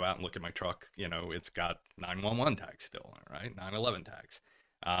 if you go out and look at my truck, it's got 911 tags still on it, right? 911 tags.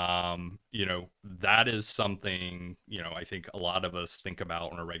 That is something, I think a lot of us think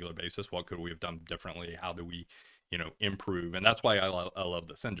about on a regular basis. What could we have done differently? How do we, improve? And that's why I love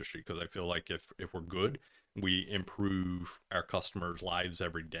this industry, because I feel like if we're good, we improve our customers' lives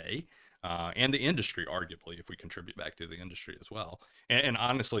every day. And the industry, arguably, if we contribute back to the industry as well. And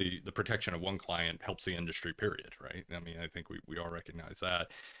honestly, the protection of one client helps the industry, period, right? I mean, I think we all recognize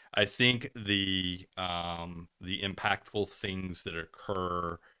that. I think the impactful things that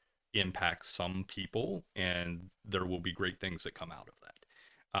occur impact some people, and there will be great things that come out of that.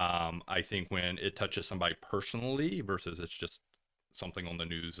 I think when it touches somebody personally versus it's just something on the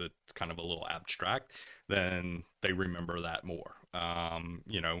news that's kind of a little abstract, then they remember that more. And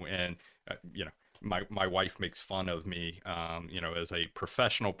my wife makes fun of me, as a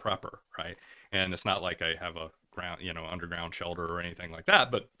professional prepper, right? And it's not like I have a underground shelter or anything like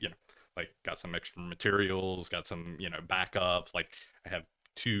that, but like got some extra materials, got some backups. Like I have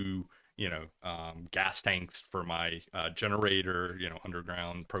two gas tanks for my generator,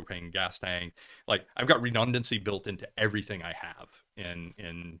 underground propane gas tank. Like I've got redundancy built into everything I have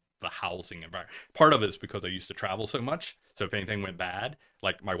in the housing environment. Part of it is because I used to travel so much. So if anything went bad,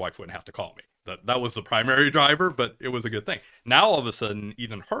 like my wife wouldn't have to call me. That was the primary driver, but it was a good thing. Now all of a sudden,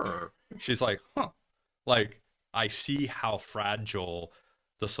 even her, she's like, like I see how fragile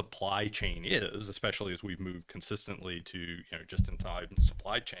the supply chain is, especially as we've moved consistently to, just in time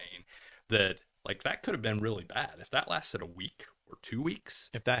supply chain, that like that could have been really bad if that lasted a week or 2 weeks.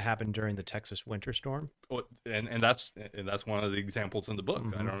 If that happened during the Texas winter storm. And that's one of the examples in the book.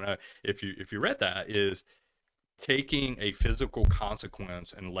 Mm-hmm. I don't know if you read that, is taking a physical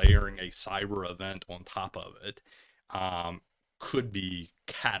consequence and layering a cyber event on top of it could be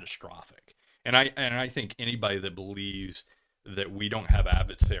catastrophic. And I think anybody that believes that we don't have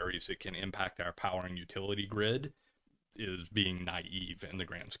adversaries that can impact our power and utility grid is being naive in the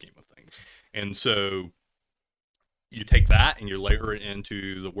grand scheme of things. And so you take that and you layer it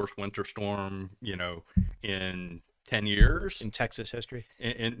into the worst winter storm, in 10 years. In Texas history.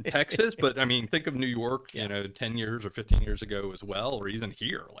 In Texas, but I mean, think of New York, 10 years or 15 years ago as well, or even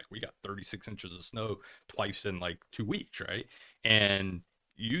here. Like we got 36 inches of snow twice in like 2 weeks, right? And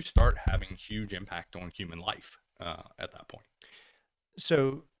you start having huge impact on human life at that point.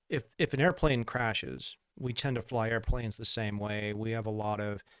 So if an airplane crashes, we tend to fly airplanes the same way. We have a lot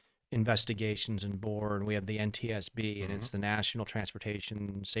of investigations and board. We have the NTSB, and it's the National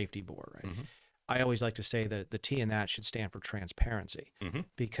Transportation Safety Board, right? Mm-hmm. I always like to say that the T in that should stand for transparency, Mm-hmm.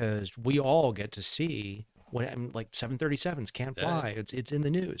 because we all get to see when like 737s can't fly. Yeah. It's in the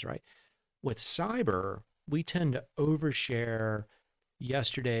news, right? With cyber, we tend to overshare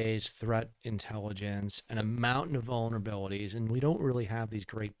yesterday's threat intelligence and a mountain of vulnerabilities, and we don't really have these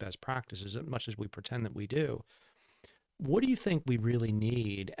great best practices as much as we pretend that we do. What do you think we really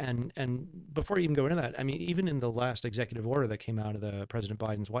need? And before you even go into that, I mean, even in the last executive order that came out of the President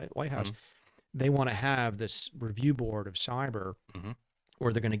Biden's White House, they want to have this review board of cyber,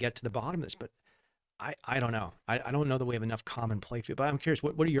 where they're going to get to the bottom of this. But I don't know. I don't know that we have enough common play field. But I'm curious,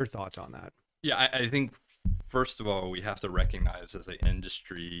 what are your thoughts on that? Yeah, I think first of all, we have to recognize as an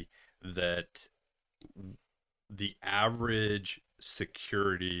industry that the average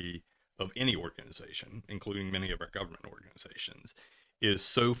security of any organization, including many of our government organizations, is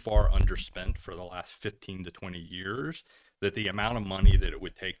so far underspent for the last 15 to 20 years that the amount of money that it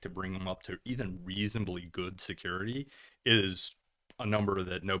would take to bring them up to even reasonably good security is a number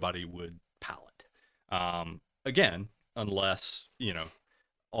that nobody would pallet. Again, unless,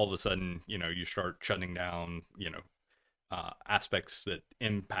 all of a sudden, you start shutting down, aspects that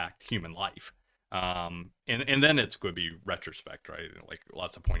impact human life. And then it's going to be retrospect, right? Like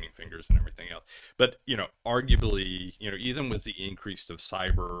lots of pointing fingers and everything else. But, arguably, even with the increase of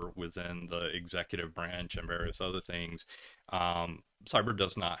cyber within the executive branch and various other things, cyber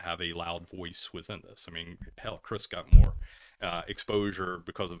does not have a loud voice within this. I mean, hell, Chris got more exposure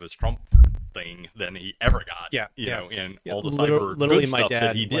because of his Trump thing than he ever got. Yeah, in yeah. all the cyber literally, good my stuff dad,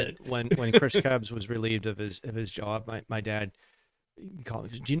 that he did. when Chris Krebs was relieved of his job, my dad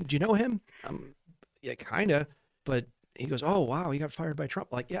called me, do you know him? Yeah, kind of. But he goes, oh, wow, he got fired by Trump.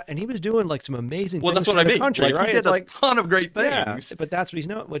 Like, yeah. And he was doing like some amazing Well, things that's what for I the mean. country, Like, right? he did It's a like, ton of great yeah, things. but that's what he's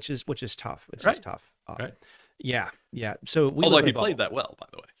known, which is tough. It's Right. just tough. Right. Yeah. Yeah. So we Although live in he a bubble. played that well, by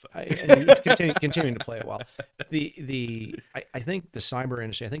the way. So. And he's continuing to play it well. I think the cyber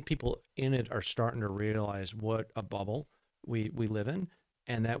industry, I think people in it are starting to realize what a bubble we live in,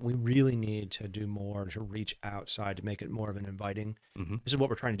 and that we really need to do more to reach outside to make it more of an inviting. Mm-hmm. This is what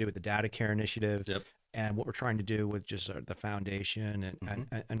we're trying to do with the Data Care Initiative. Yep. And what we're trying to do with just the foundation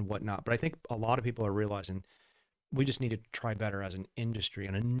Mm-hmm. and whatnot. But I think a lot of people are realizing we just need to try better as an industry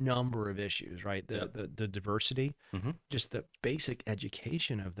on a number of issues, right? The diversity, Mm-hmm. just the basic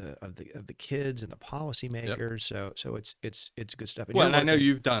education of the kids and the policymakers. Yep. So it's good stuff. Well, and I know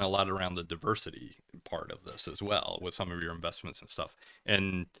you've done a lot around the diversity part of this as well with some of your investments and stuff.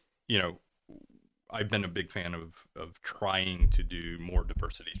 And I've been a big fan of trying to do more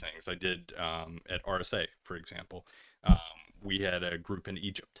diversity things. I did at RSA, for example. We had a group in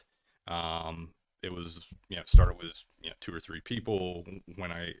Egypt. It was started with 2 or 3 people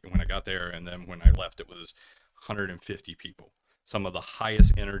when I got there, and then when I left, it was 150 people. Some of the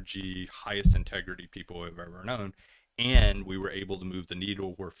highest energy, highest integrity people I've ever known. And we were able to move the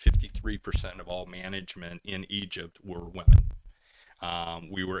needle where 53% of all management in Egypt were women.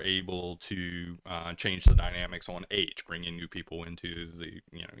 We were able to change the dynamics on age, bringing new people into the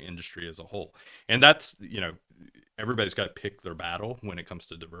industry as a whole. And that's everybody's got to pick their battle when it comes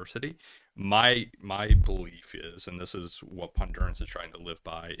to diversity. My belief is, and this is what Pondurance is trying to live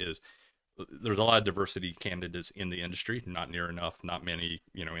by, is there's a lot of diversity candidates in the industry, not near enough, not many,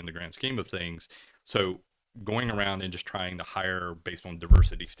 in the grand scheme of things. So going around and just trying to hire based on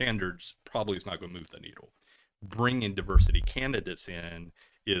diversity standards probably is not going to move the needle. Bringing diversity candidates in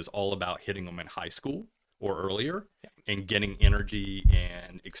is all about hitting them in high school or earlier, and getting energy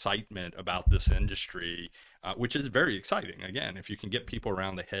and excitement about this industry, which is very exciting. Again, if you can get people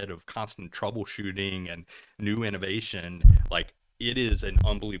around the head of constant troubleshooting and new innovation, like, it is an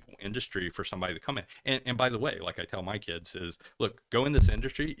unbelievable industry for somebody to come in. And by the way, like I tell my kids is, look, go in this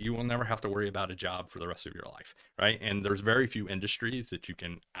industry, you will never have to worry about a job for the rest of your life, right? And there's very few industries that you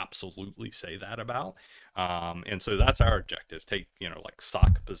can absolutely say that about. And so that's our objective. Take, like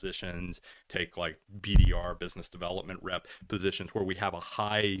SOC positions, take like BDR, business development rep positions, where we have a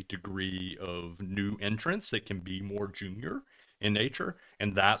high degree of new entrants that can be more junior in nature.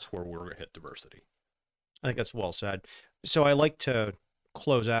 And that's where we're going to hit diversity. I think that's well said. So I like to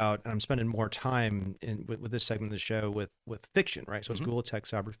close out, and I'm spending more time with this segment of the show with fiction, right? So it's Gula Tech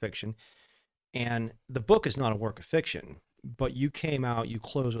Cyber Fiction. And the book is not a work of fiction, but you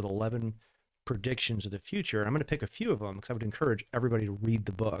closed with 11 predictions of the future. And I'm going to pick a few of them because I would encourage everybody to read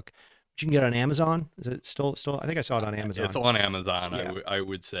the book. But you can get it on Amazon. Is it still? I think I saw it on Amazon. It's on Amazon. Yeah. I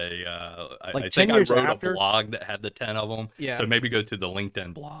would say, like I 10 think years I wrote after, a blog that had the 10 of them. Yeah. So maybe go to the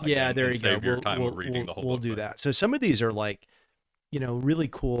LinkedIn blog. Yeah, there you go. Save your time of reading the whole book. We'll do that. So some of these are like, really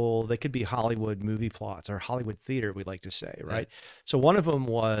cool. They could be Hollywood movie plots or Hollywood theater, we like to say, right? Yeah. So one of them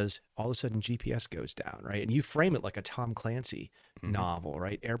was all of a sudden GPS goes down, right? And you frame it like a Tom Clancy novel,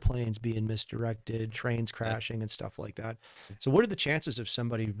 right? Airplanes being misdirected, trains crashing and stuff like that. So what are the chances of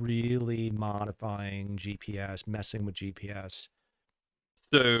somebody really modifying GPS, messing with GPS?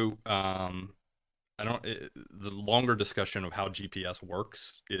 So the longer discussion of how GPS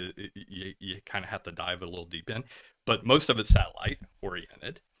works, you kind of have to dive a little deep in, but most of it's satellite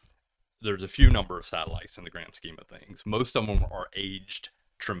oriented. There's a few number of satellites in the grand scheme of things. Most of them are aged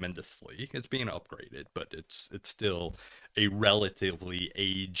tremendously. It's being upgraded, but it's still a relatively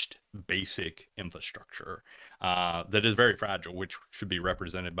aged basic infrastructure that is very fragile, which should be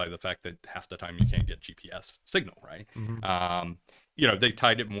represented by the fact that half the time you can't get GPS signal, right? You know, they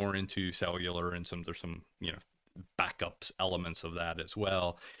tied it more into cellular, and there's some, you know, backups elements of that as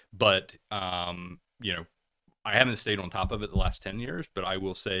well. But you know, I haven't stayed on top of it the last 10 years, but I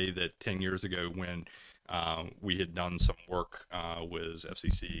will say that 10 years ago when we had done some work with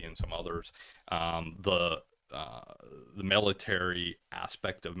FCC and some others, the military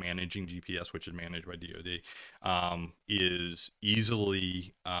aspect of managing GPS, which is managed by DoD, is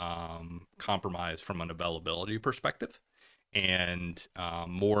easily compromised from an availability perspective. And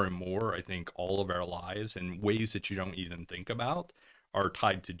more, I think all of our lives in ways that you don't even think about are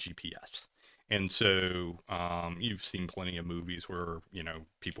tied to GPS. And so you've seen plenty of movies where, you know,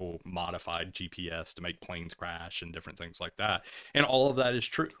 people modified GPS to make planes crash and different things like that. And all of that is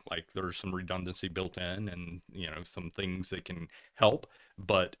true. Like there's some redundancy built in and, you know, some things that can help,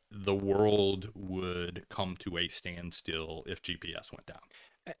 but the world would come to a standstill if GPS went down.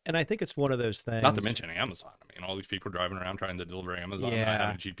 And I think it's one of those things. Not to mention Amazon. I mean, all these people driving around trying to deliver Amazon not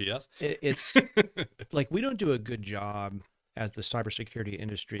having GPS. It's like we don't do a good job as the cybersecurity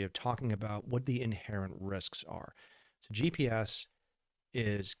industry of talking about what the inherent risks are. So GPS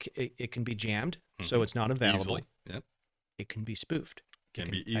is, it can be jammed, so it's not available. Easily. Yep. It can be spoofed.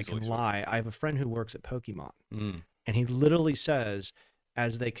 Can be easily. I can lie. I have a friend who works at Pokemon, and he literally says,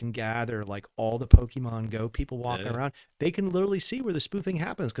 as they can gather like all the Pokemon Go people walking around, they can literally see where the spoofing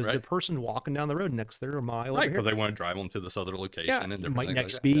happens because the person walking down the road next to a mile over here. Because they want to drive them to this other location. Yeah, and it might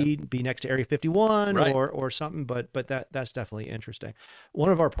next like be next to Area 51 or something, but that's definitely interesting. One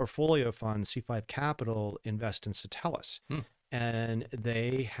of our portfolio funds, C5 Capital, invest in Satellus, and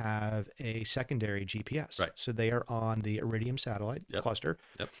they have a secondary GPS. So they are on the Iridium satellite cluster.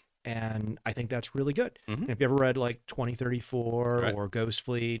 And I think that's really good. And if you ever read like 2034 or Ghost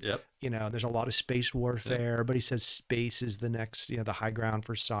Fleet, you know, there's a lot of space warfare, but he says space is the next, you know, the high ground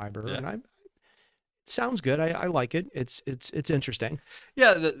for cyber. And it sounds good. I like it. It's interesting.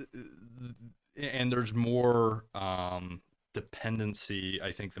 Yeah. And there's more dependency,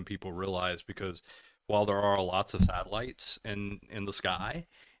 I think, than people realize, because while there are lots of satellites in the sky,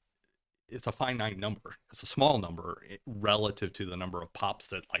 it's a finite number. It's a small number relative to the number of pops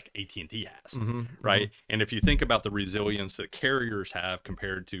that like AT&T has, right? And if you think about the resilience that carriers have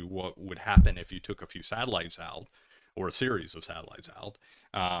compared to what would happen if you took a few satellites out or a series of satellites out,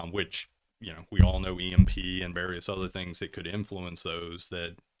 which, you know, we all know EMP and various other things that could influence those,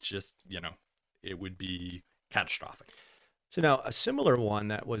 that just, you know, it would be catastrophic. So now a similar one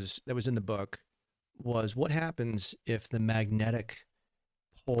that was in the book was what happens if the magnetic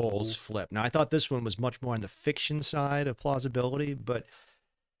poles flip. Now, I thought this one was much more on the fiction side of plausibility, but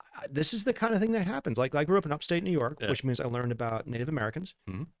this is the kind of thing that happens. Like I grew up in upstate New York, which means I learned about Native Americans.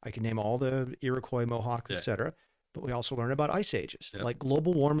 I can name all the Iroquois, Mohawks, etc. But we also learned about ice ages. Like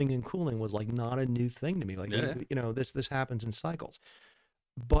global warming and cooling was like not a new thing to me. Like you know, this happens in cycles.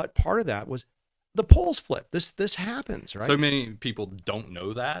 But part of that was the poles flip. This happens, right? So many people don't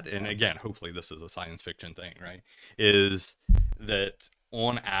know that, and again, hopefully this is a science fiction thing, right? Is that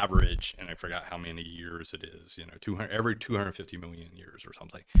on average, and I forgot how many years it is, you know, every 250 million years or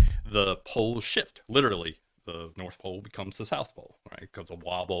something, the poles shift. Literally, the North Pole becomes the South Pole, right? Because a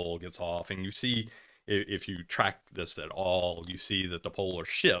wobble gets off, and you see, if you track this at all, you see that the polar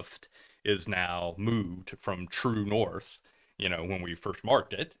shift is now moved from true north, you know, when we first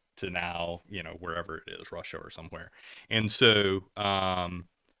marked it, to now, you know, wherever it is, Russia or somewhere. And so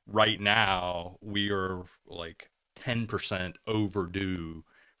right now we are like 10% overdue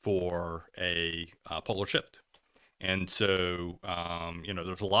for a polar shift. And so, you know,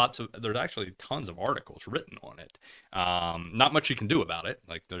 there's actually tons of articles written on it. Not much you can do about it.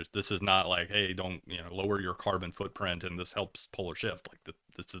 Like this is not like, hey, don't, you know, lower your carbon footprint and this helps polar shift. Like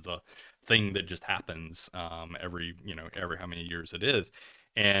this is a thing that just happens every how many years it is.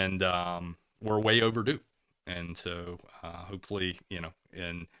 And we're way overdue. And so hopefully, you know,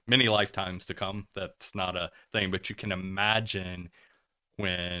 in many lifetimes to come, that's not a thing. But you can imagine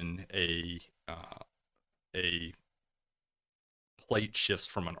when a plate shifts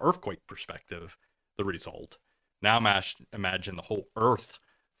from an earthquake perspective, the result. Now imagine the whole Earth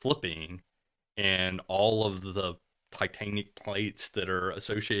flipping and all of the titanic plates that are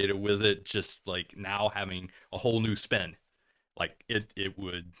associated with it, just like now having a whole new spin. Like it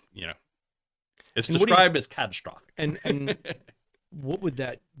would, you know, it's described as catastrophic. And what would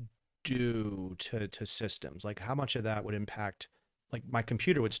that do to systems? Like how much of that would impact, like my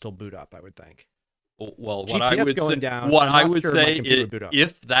computer would still boot up, I would think. Well, GPS going down. what I'm I not would sure my say computer would boot up.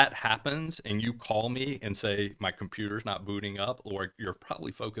 if that happens and you call me and say my computer's not booting up, or you're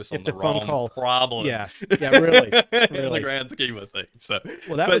probably focused on If the the phone wrong call, problem yeah, yeah, really, in the really. grand scheme of things. So,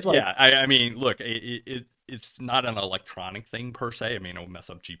 Well, that was but like, yeah, I mean, look, it's not an electronic thing per se. I mean, it'll mess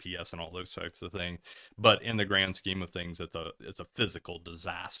up GPS and all those types of things, but in the grand scheme of things, it's a physical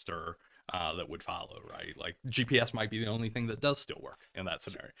disaster that would follow, right? Like GPS might be the only thing that does still work in that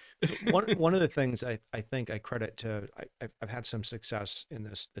scenario. so one of the things I think I credit to I've had some success in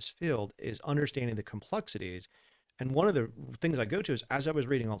this field is understanding the complexities. And one of the things I go to is as I was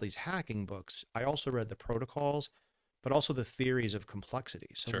reading all these hacking books, I also read the protocols, but also the theories of complexity.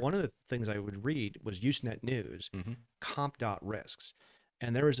 So Sure. one of the things I would read was Usenet News, Hmm. comp.risks.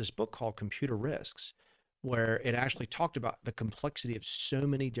 And there was this book called Computer Risks, where it actually talked about the complexity of so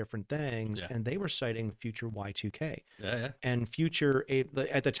many different things. Yeah. And they were citing future Y2K Yeah. Yeah. and future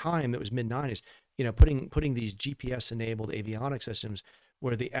at the time it was mid 90s, putting these GPS enabled avionic systems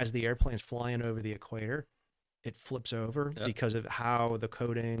where as the airplane's flying over the equator, it flips over Yeah. because of how the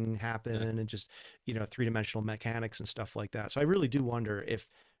coding Yeah. happened and just three-dimensional mechanics and stuff like that. So I really do wonder if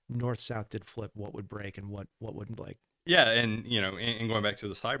north south did flip, what would break and what wouldn't break. Yeah, and and going back to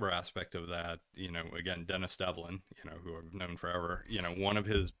the cyber aspect of that, again, Dennis Devlin, who I've known forever, one of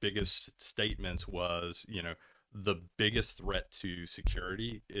his biggest statements was, the biggest threat to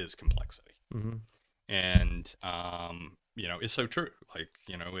security is complexity. Hmm. And it's so true. Like,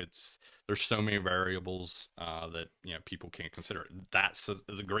 it's there's so many variables that people can't consider.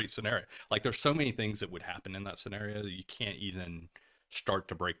 Is a great scenario. Like, there's so many things that would happen in that scenario that you can't even start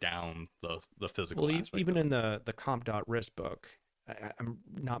to break down the physical Well, aspect even of in the comp.risk book, I'm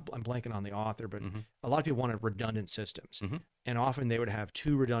blanking on the author, but it. Hmm. a lot of people wanted redundant systems. Hmm. And often they would have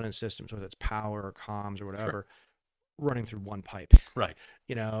two redundant systems, whether it's power or comms or Sure. whatever, running through one pipe, Right.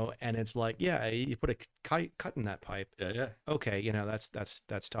 and it's like, yeah, you put a cut in that pipe. Yeah. Yeah. Okay.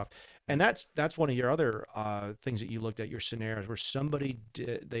 That's tough. And that's one of your other things that you looked at, your scenarios where somebody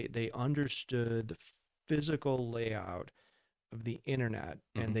they understood the physical layout of the internet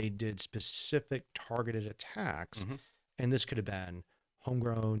Hmm. and they did specific targeted attacks. Hmm. And this could have been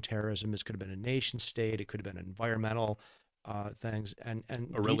homegrown terrorism. This could have been a nation state. It could have been environmental things. And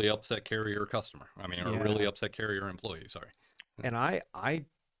A really upset carrier customer. I mean, a really yeah. upset carrier employee. Sorry. And I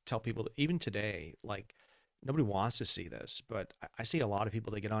tell people that even today, like nobody wants to see this, but I see a lot of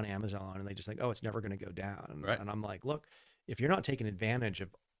people that get on Amazon and they just think, oh, it's never going to go down. Right. And I'm like, look, if you're not taking advantage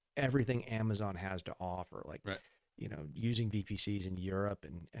of everything Amazon has to offer, like Right. using VPCs in Europe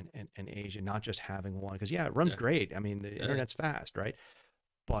and Asia, not just having one, because yeah, it runs Yeah. great. I mean, the Yeah. internet's fast, right?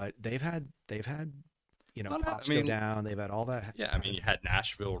 But they've had Well, no, I pops go mean, down. They've had all that. yeah, I mean, you had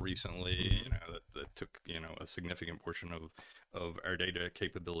Nashville recently, that took, a significant portion of our data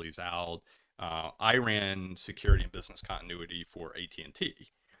capabilities out. I ran security and business continuity for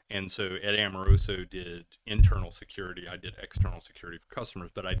AT&T. And so Ed Amoroso did internal security. I did external security for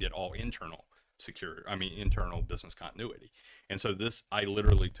customers, but I did all internal security, I mean, internal business continuity. And so I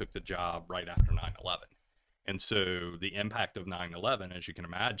literally took the job right after 9/11. And so the impact of 9/11, as you can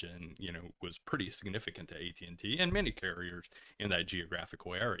imagine, was pretty significant to AT&T and many carriers in that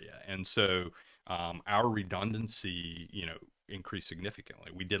geographical area. And so our redundancy, increased significantly.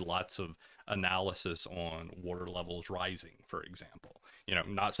 We did lots of analysis on water levels rising, for example.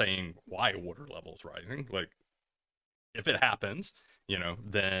 Not saying why water levels rising, like if it happens,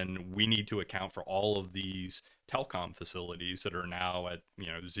 then we need to account for all of these telecom facilities that are now at,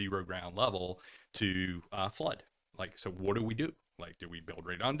 zero ground level to flood. Like, so what do we do? Like, do we build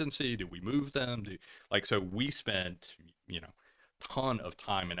redundancy? Do we move them? So we spent, ton of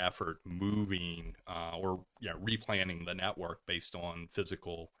time and effort moving or replanning the network based on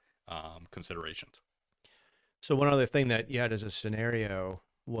physical considerations. So one other thing that you had as a scenario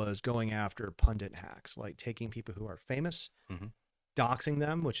was going after pundit hacks, like taking people who are famous, Hmm. doxing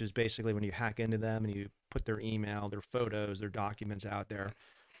them, which is basically when you hack into them and you put their email, their photos, their documents out there,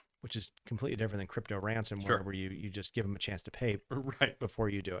 which is completely different than crypto ransomware, Sure. where you just give them a chance to pay Right. before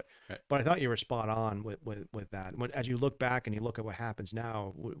you do it. Right. But I thought you were spot on with that. As you look back and you look at what happens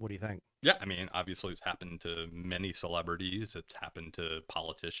now, what do you think? Yeah, I mean, obviously, it's happened to many celebrities. It's happened to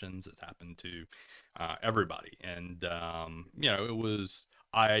politicians. It's happened to everybody. And it was.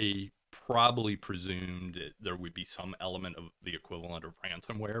 I probably presumed there would be some element of the equivalent of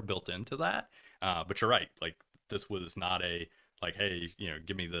ransomware built into that. But you're right. Like, this was not a like, hey,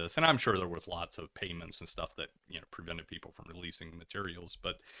 give me this. And I'm sure there was lots of payments and stuff that prevented people from releasing materials.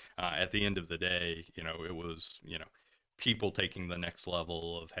 But at the end of the day, it was people taking the next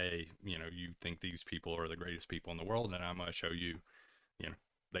level of, hey, you think these people are the greatest people in the world, and I'm going to show you,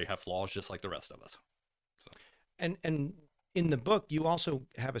 they have flaws just like the rest of us. And in the book, you also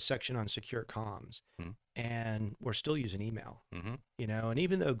have a section on secure comms, Mhm. and we're still using email. Mhm. And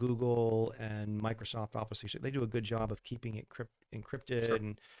even though Google and Microsoft Office, they do a good job of keeping it encrypted, Sure.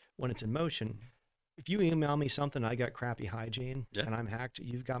 and when it's in motion, if you email me something, I got crappy hygiene Yeah, and I'm hacked,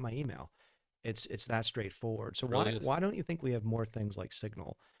 you've got my email. It's that straightforward. So it why really is. why don't you think we have more things like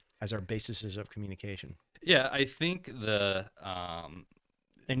Signal as our bases of communication? Yeah, I think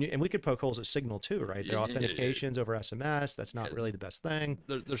And we could poke holes at Signal too, right? Their authentications over SMS, that's not really the best thing.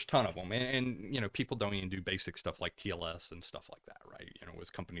 there's a ton of them, and people don't even do basic stuff like TLS and stuff like that, right?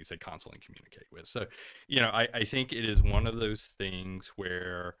 With companies they constantly communicate with. So, I think it is one of those things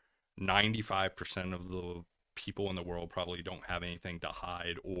where 95% of the people in the world probably don't have anything to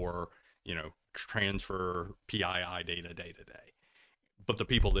hide or transfer PII data day to day. But the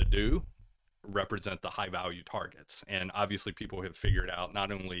people that do represent the high value targets. And obviously, people have figured out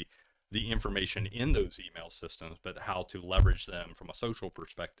not only the information in those email systems, but how to leverage them from a social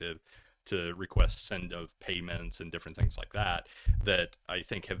perspective to request send of payments and different things like that, that I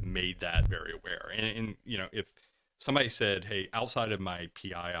think have made that very aware. And if somebody said, hey, outside of my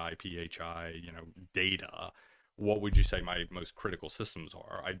PII, PHI, data, what would you say my most critical systems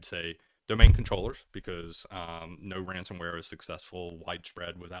are? I'd say domain controllers, because no ransomware is successful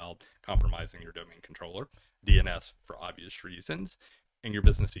widespread without compromising your domain controller. DNS for obvious reasons, and your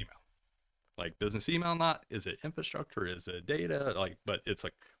business email. Like business email, not is it infrastructure, is it data, but it's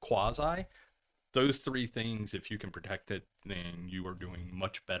like quasi. Those three things, if you can protect it, then you are doing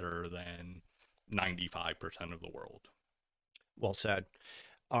much better than 95% of the world. Well said.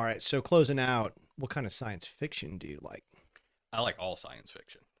 All right. So closing out, what kind of science fiction do you like? I like all science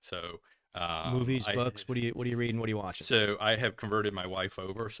fiction. So Movies, I books, what are you reading? What are you watching? so I have converted my wife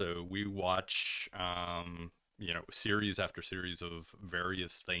over. So we watch series after series of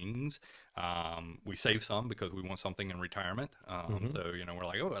various things. We save some because we want something in retirement. Hmm. So we're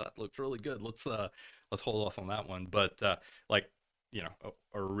like, oh, that looks really good. Let's hold off on that one. But like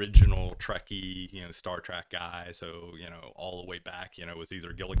original Trekkie, Star Trek guy. So, all the way back, was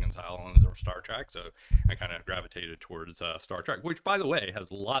either Gilligan's Islands or Star Trek. So I kind of gravitated towards Star Trek, which, by the way, has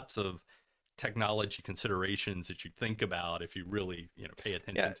lots of technology considerations that you think about if you really, pay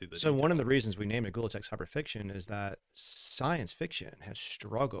attention Yeah. to the So one of details. the reasons we named it Gula Cyber Fiction is that science fiction has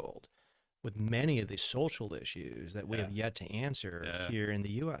struggled with many of these social issues that we Yeah, have yet to answer yeah, here in the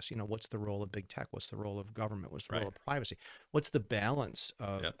US. What's the role of big tech? What's the role of government? What's the role right. of privacy? What's the balance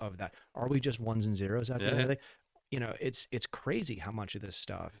Yeah, of that? Are we just ones and zeros at the yeah, end yeah, of the day? It's crazy how much of this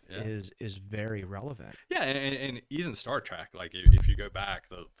stuff yeah. is very relevant. Yeah, and even Star Trek, like if you go back,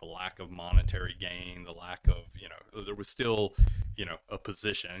 the lack of monetary gain, the lack of, there was still, a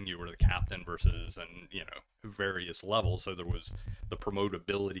position. You were the captain versus, and, various levels. So there was the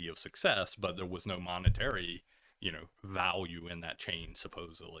promotability of success, but there was no monetary, value in that chain,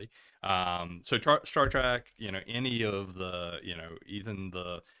 supposedly. So Star Trek, any of the, even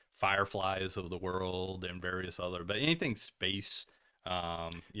the Fireflies of the world and various other, but anything space,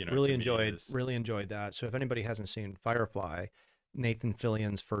 Really to me enjoyed is, really enjoyed that. So if anybody hasn't seen Firefly, Nathan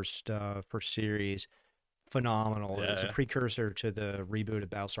Fillion's first series, phenomenal. It was a yeah, precursor to the reboot of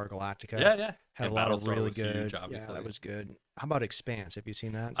Battlestar Galactica. yeah, yeah. Had a And lot of Battlestar really was huge, good. Yeah, that obviously. was good. How about Expanse? Have you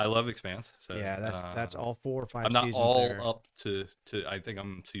seen that? I love Expanse, so Yeah, that's all four or I'm five not seasons all there. up to. I think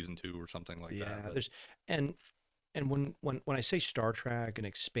I'm season 2 or something like that, Yeah, but there's and and when I say Star Trek and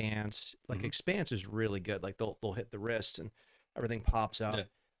Expanse, like mhm, Expanse is really good. Like they'll hit the wrist and everything pops yeah, up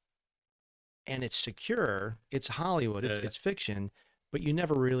and it's secure. It's Hollywood. yeah, It's fiction, but you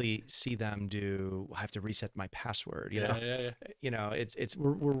never really see them do. I have to reset my password. yeah, yeah, yeah, It's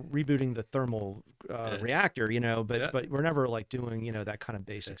we're rebooting the thermal yeah, reactor. But yeah. but we're never like doing that kind of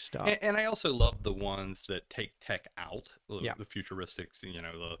Yeah. basic stuff. And I also love the ones that take tech out, Yeah, the futuristics,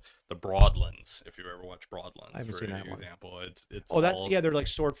 the Broadlands. If you ever watch I Broadlands, haven't for seen that one. example, it's Oh, that's all, yeah. They're like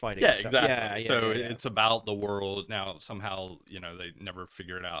sword fighting yeah, and stuff. exactly. Yeah, yeah, So yeah, yeah. it's about the world. Now, somehow, they never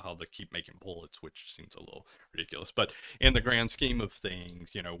figured out how to keep making bullets, which seems a little ridiculous. But in the grand scheme of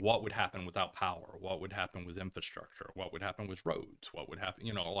things, what would happen without power? What would happen with infrastructure? What would happen with roads? What would happen,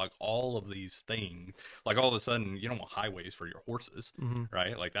 like all of these things, like all of a sudden, you don't want highways for your horses, Hmm.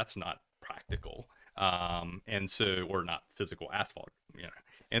 right? Like that's not practical. And so, or not physical asphalt,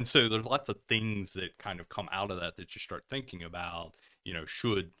 and so there's lots of things that kind of come out of that you start thinking about,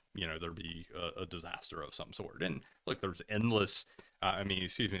 should, there be a disaster of some sort. And look, there's endless,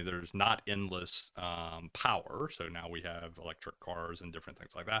 excuse me, there's not endless power. So now we have electric cars and different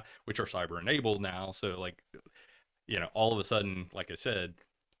things like that, which are cyber enabled now. So like, all of a sudden, like I said,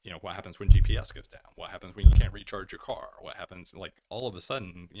 what happens when GPS goes down? What happens when you can't recharge your car? What happens, like, all of a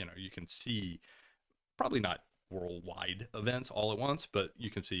sudden, you can see, probably not worldwide events all at once, but you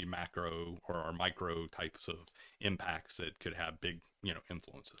can see macro or micro types of impacts that could have big,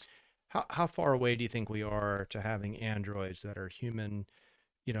 influences. How far away do you think we are to having androids that are human,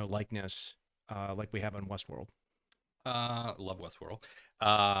 likeness, like we have on Westworld? Love Westworld.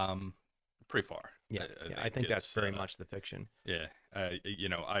 Um, Pretty far. Yeah, I think think that's it's very much the fiction. yeah.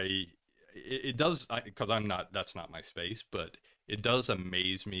 It does, because that's not my space, but it does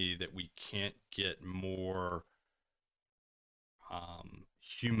amaze me that we can't get more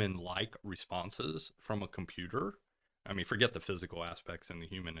human-like responses from a computer. I mean, forget the physical aspects and the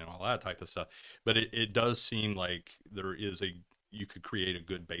human and all that type of stuff, but it does seem like you could create a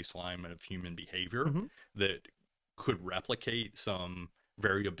good baseline of human behavior Hmm. that could replicate some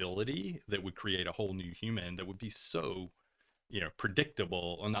variability that would create a whole new human that would be so,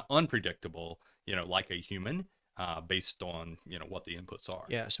 predictable or not unpredictable, like a human, based on, what the inputs are.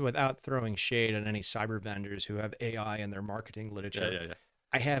 Yeah. So without throwing shade at any cyber vendors who have AI in their marketing Yeah, literature, yeah, yeah.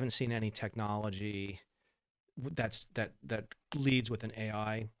 I haven't seen any technology that leads with an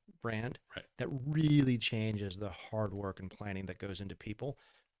AI brand Right. that really changes the hard work and planning that goes into people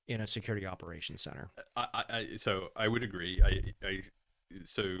in a security operations center. So I would agree.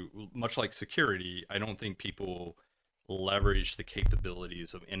 So much like security, I don't think people leverage the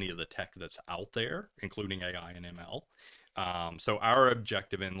capabilities of any of the tech that's out there, including AI and ML. So our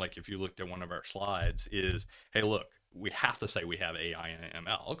objective, and like if you looked at one of our slides, is, hey, look, we have to say we have AI and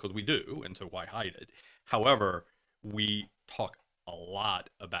ML because we do, and so why hide it? However, we talk a lot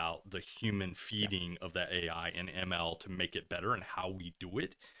about the human feeding of that AI and ML to make it better and how we do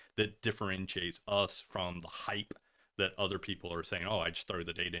it that differentiates us from the hype that other people are saying, oh, I just throw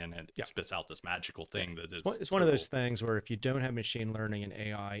the data in and it spits out this magical thing that is It's one of those things where if you don't have machine learning and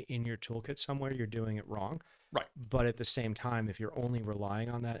AI in your toolkit somewhere, you're doing it wrong. Right. But at the same time, if you're only relying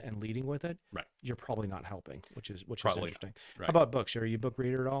on that and leading with it, Right. you're probably not helping, which is Probably interesting. not. Right. How about books? Are you a book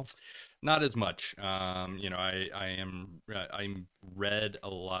reader at all? Not as much. I'm read a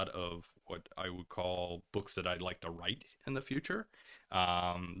lot of what I would call books that I'd like to write in the future.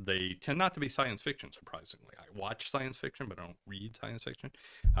 They tend not to be science fiction, surprisingly. I watch science fiction, but I don't read science fiction.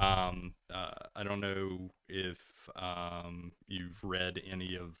 I don't know if you've read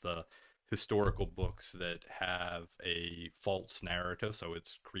any of the historical books that have a false narrative, so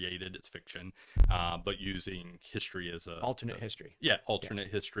it's fiction, but using history as Alternate history. Yeah, alternate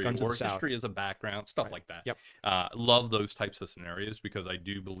history Guns of or the South. history as a background, stuff Right. like that. Yep. Love those types of scenarios because I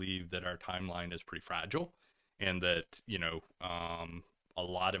do believe that our timeline is pretty fragile, and that a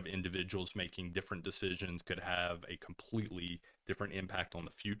lot of individuals making different decisions could have a completely different impact on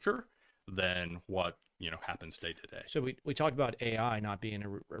the future than what happens day to day. So we talked about AI not being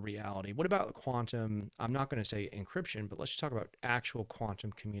a reality. What about quantum? I'm not going to say encryption, but let's just talk about actual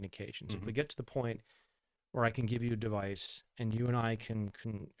quantum communications. If we get to the point where I can give you a device and you and I can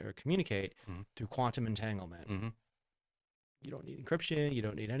communicate through quantum entanglement, you don't need encryption, you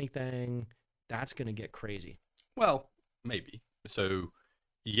don't need anything. That's going to get crazy. Well, maybe. So,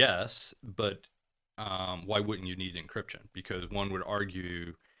 yes, but why wouldn't you need encryption? Because one would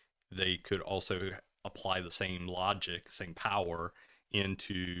argue they could also apply the same logic, same power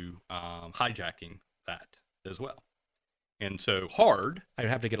into hijacking that as well. And so hard. I'd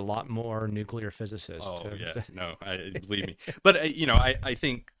have to get a lot more nuclear physicists. Oh, yeah. No, believe me. But, I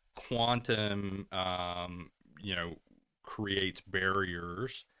think quantum, creates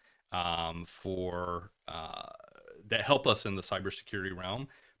barriers for that help us in the cybersecurity realm.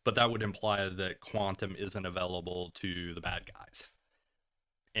 But that would imply that quantum isn't available to the bad guys.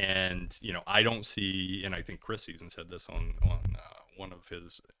 And I don't see, and I think Chris even said this on one of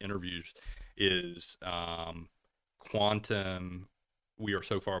his interviews, is quantum. We are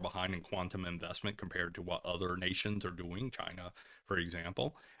so far behind in quantum investment compared to what other nations are doing, China, for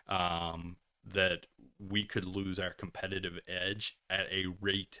example, that we could lose our competitive edge at a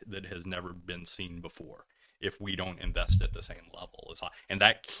rate that has never been seen before if we don't invest at the same level as and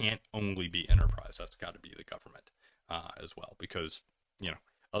that can't only be enterprise. That's got to be the government as well, because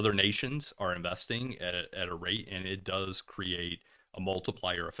other nations are investing at a rate, and it does create a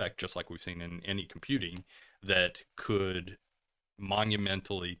multiplier effect, just like we've seen in any computing, that could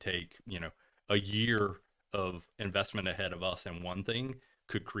monumentally take, a year of investment ahead of us in one thing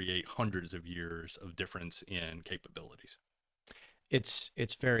could create hundreds of years of difference in capabilities. It's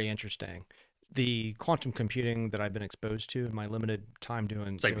very interesting. The quantum computing that I've been exposed to in my limited time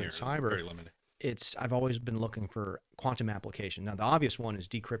doing cyber, very limited. I've always been looking for quantum application. Now, the obvious one is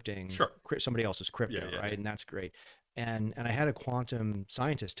decrypting somebody else's crypto, right? And that's great. And I had a quantum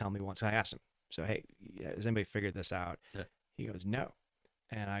scientist tell me once, I asked him, so, hey, has anybody figured this out? Yeah. He goes, no.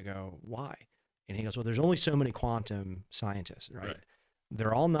 And I go, why? And he goes, well, there's only so many quantum scientists, right? Right.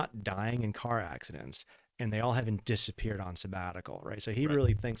 They're all not dying in car accidents, and they all haven't disappeared on sabbatical, right? So he Right.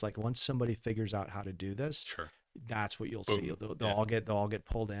 really thinks like once somebody figures out how to do this, Sure. that's what you'll Boom. see. They'll Yeah. all get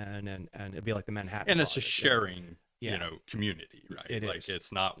pulled in, and it'll be like the Manhattan And it's a Project. sharing, Yeah. community, right? It Like is.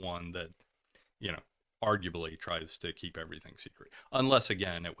 it's not one that, arguably tries to keep everything secret, unless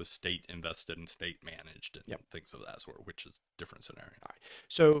again it was state invested and state managed and Yep. things of that sort, which is a different scenario. All right.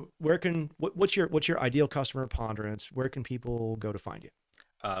 So what's your ideal customer Ponderance? Where can people go to find you?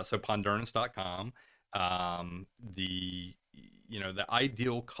 So Pondurance.com. The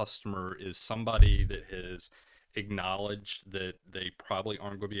ideal customer is somebody that has acknowledged that they probably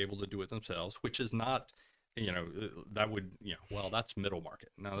aren't going to be able to do it themselves, which is not, that would, well, that's middle market.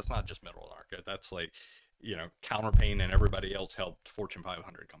 No, that's not just middle market. That's like, Counterpane and everybody else helped Fortune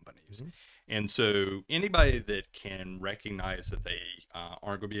 500 companies. And so anybody that can recognize that they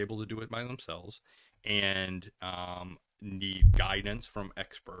aren't going to be able to do it by themselves and need guidance from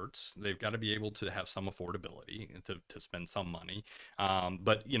experts. They've got to be able to have some affordability to spend some money.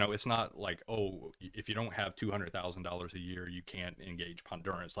 But it's not like, oh, if you don't have $200,000 a year, you can't engage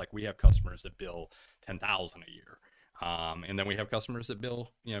Pondurance. Like we have customers that bill $10,000 a year, and then we have customers that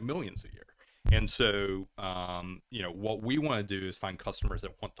bill millions a year. And so what we want to do is find customers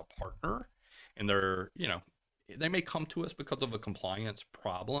that want to partner, and they may come to us because of a compliance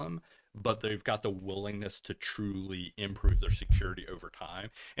problem, but they've got the willingness to truly improve their security over time.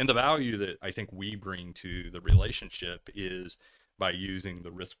 And the value that I think we bring to the relationship is by using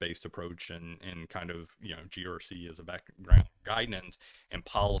the risk-based approach and kind of, GRC as a background guidance and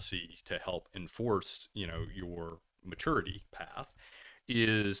policy to help enforce, your maturity path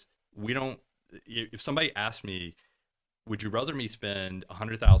is if somebody asks me, would you rather me spend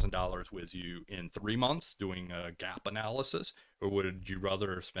 $100,000 with you in 3 months doing a gap analysis, or would you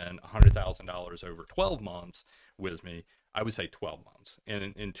rather spend $100,000 over 12 months with me? I would say 12 months,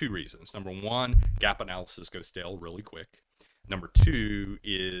 and in two reasons. Number one, gap analysis goes stale really quick. Number two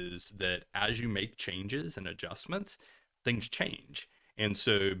is that as you make changes and adjustments, things change. And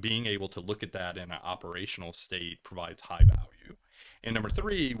so being able to look at that in an operational state provides high value. And number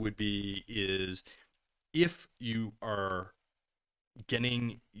three is if you are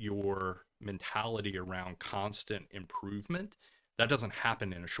getting your mentality around constant improvement, that doesn't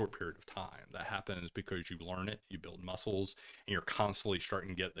happen in a short period of time. That happens because you learn it, you build muscles, and you're constantly starting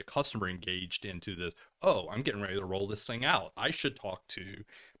to get the customer engaged into this, oh, I'm getting ready to roll this thing out. I should talk to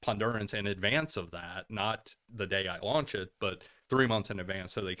Pondurance in advance of that, not the day I launch it, but 3 months in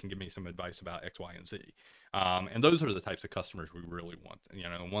advance so they can give me some advice about X, Y, and Z. And those are the types of customers we really want,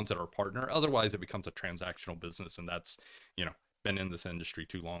 the ones that are partner. Otherwise, it becomes a transactional business, and that's, been in this industry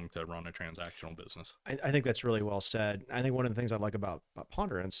too long to run a transactional business. I think that's really well said. I think one of the things I like about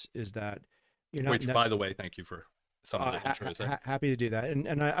Ponderance is that you're not. Which, by the way, thank you for some of the intros there. Happy to do that.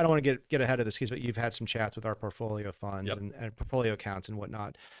 And I don't want to get ahead of the skis, but you've had some chats with our portfolio funds Yep. and portfolio accounts and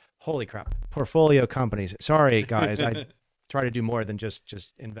whatnot. Holy crap. Portfolio companies. Sorry, guys. I try to do more than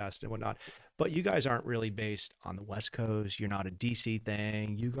just invest and whatnot. But you guys aren't really based on the West Coast. You're not a DC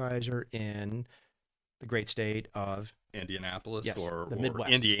thing. You guys are in the great state of Indianapolis, yes, or the Midwest.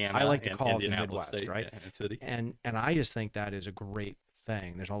 Indiana. I like to call it the Indianapolis Midwest, State, right? Yeah, city. And I just think that is a great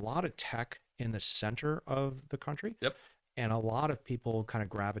thing. There's a lot of tech in the center of the country. Yep. And a lot of people kind of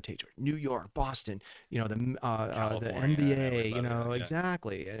gravitate to New York, Boston, the California, NBA, yeah.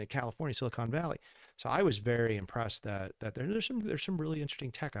 exactly, and California, Silicon Valley. So I was very impressed that there's some really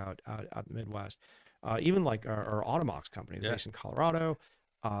interesting tech out in the Midwest. Even like our Automox company, based in Colorado.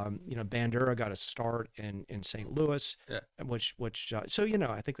 Bandura got a start in St. Louis, which so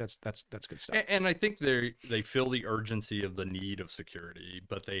I think that's good stuff. And I think they feel the urgency of the need of security,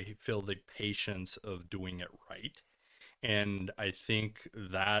 but they feel the patience of doing it right. And I think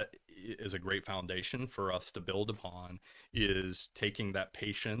that is a great foundation for us to build upon, is taking that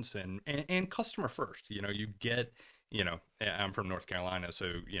patience and customer first. You get, I'm from North Carolina,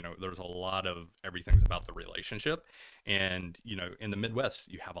 so, there's a lot of everything's about the relationship. And, in the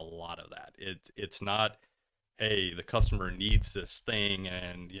Midwest, you have a lot of that. It's not, hey, the customer needs this thing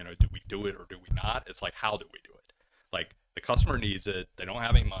and, do we do it or do we not? It's like, how do we do it? Like, the customer needs it. They don't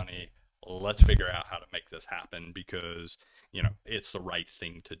have any money. Let's figure out how to make this happen because, it's the right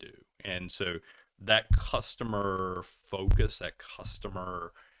thing to do. And so that customer focus, that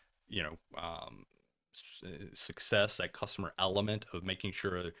customer, success, that customer element of making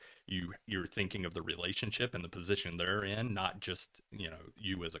sure you're thinking of the relationship and the position they're in, not just,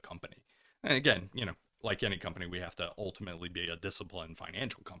 you as a company. And again, like any company, we have to ultimately be a disciplined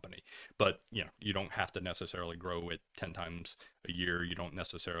financial company. But you don't have to necessarily grow it 10 times a year. You don't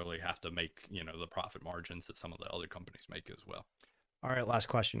necessarily have to make the profit margins that some of the other companies make as well. All right, last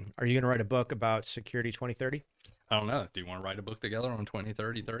question. Are you going to write a book about Security 2030? I don't know. Do you want to write a book together on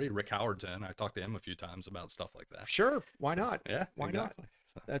 2030? Rick Howard's in. I talked to him a few times about stuff like that. Sure. Why not? Yeah, why exactly.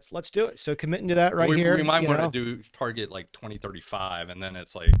 not? Let's do it. So committing to that here. We might want to target like 2035, and then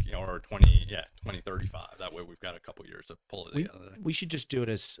it's like or 2035. That way we've got a couple years to pull it together. We should just do it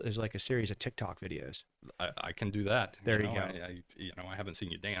as like a series of TikTok videos. I can do that. There you go. I haven't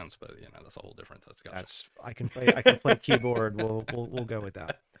seen you dance, but that's a whole different discussion. I can play keyboard. We'll go with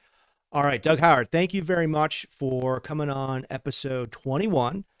that. All right, Doug Howard, thank you very much for coming on episode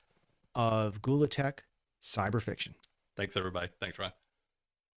 21 of Gula Tech Cyber Fiction. Thanks, everybody. Thanks, Ryan.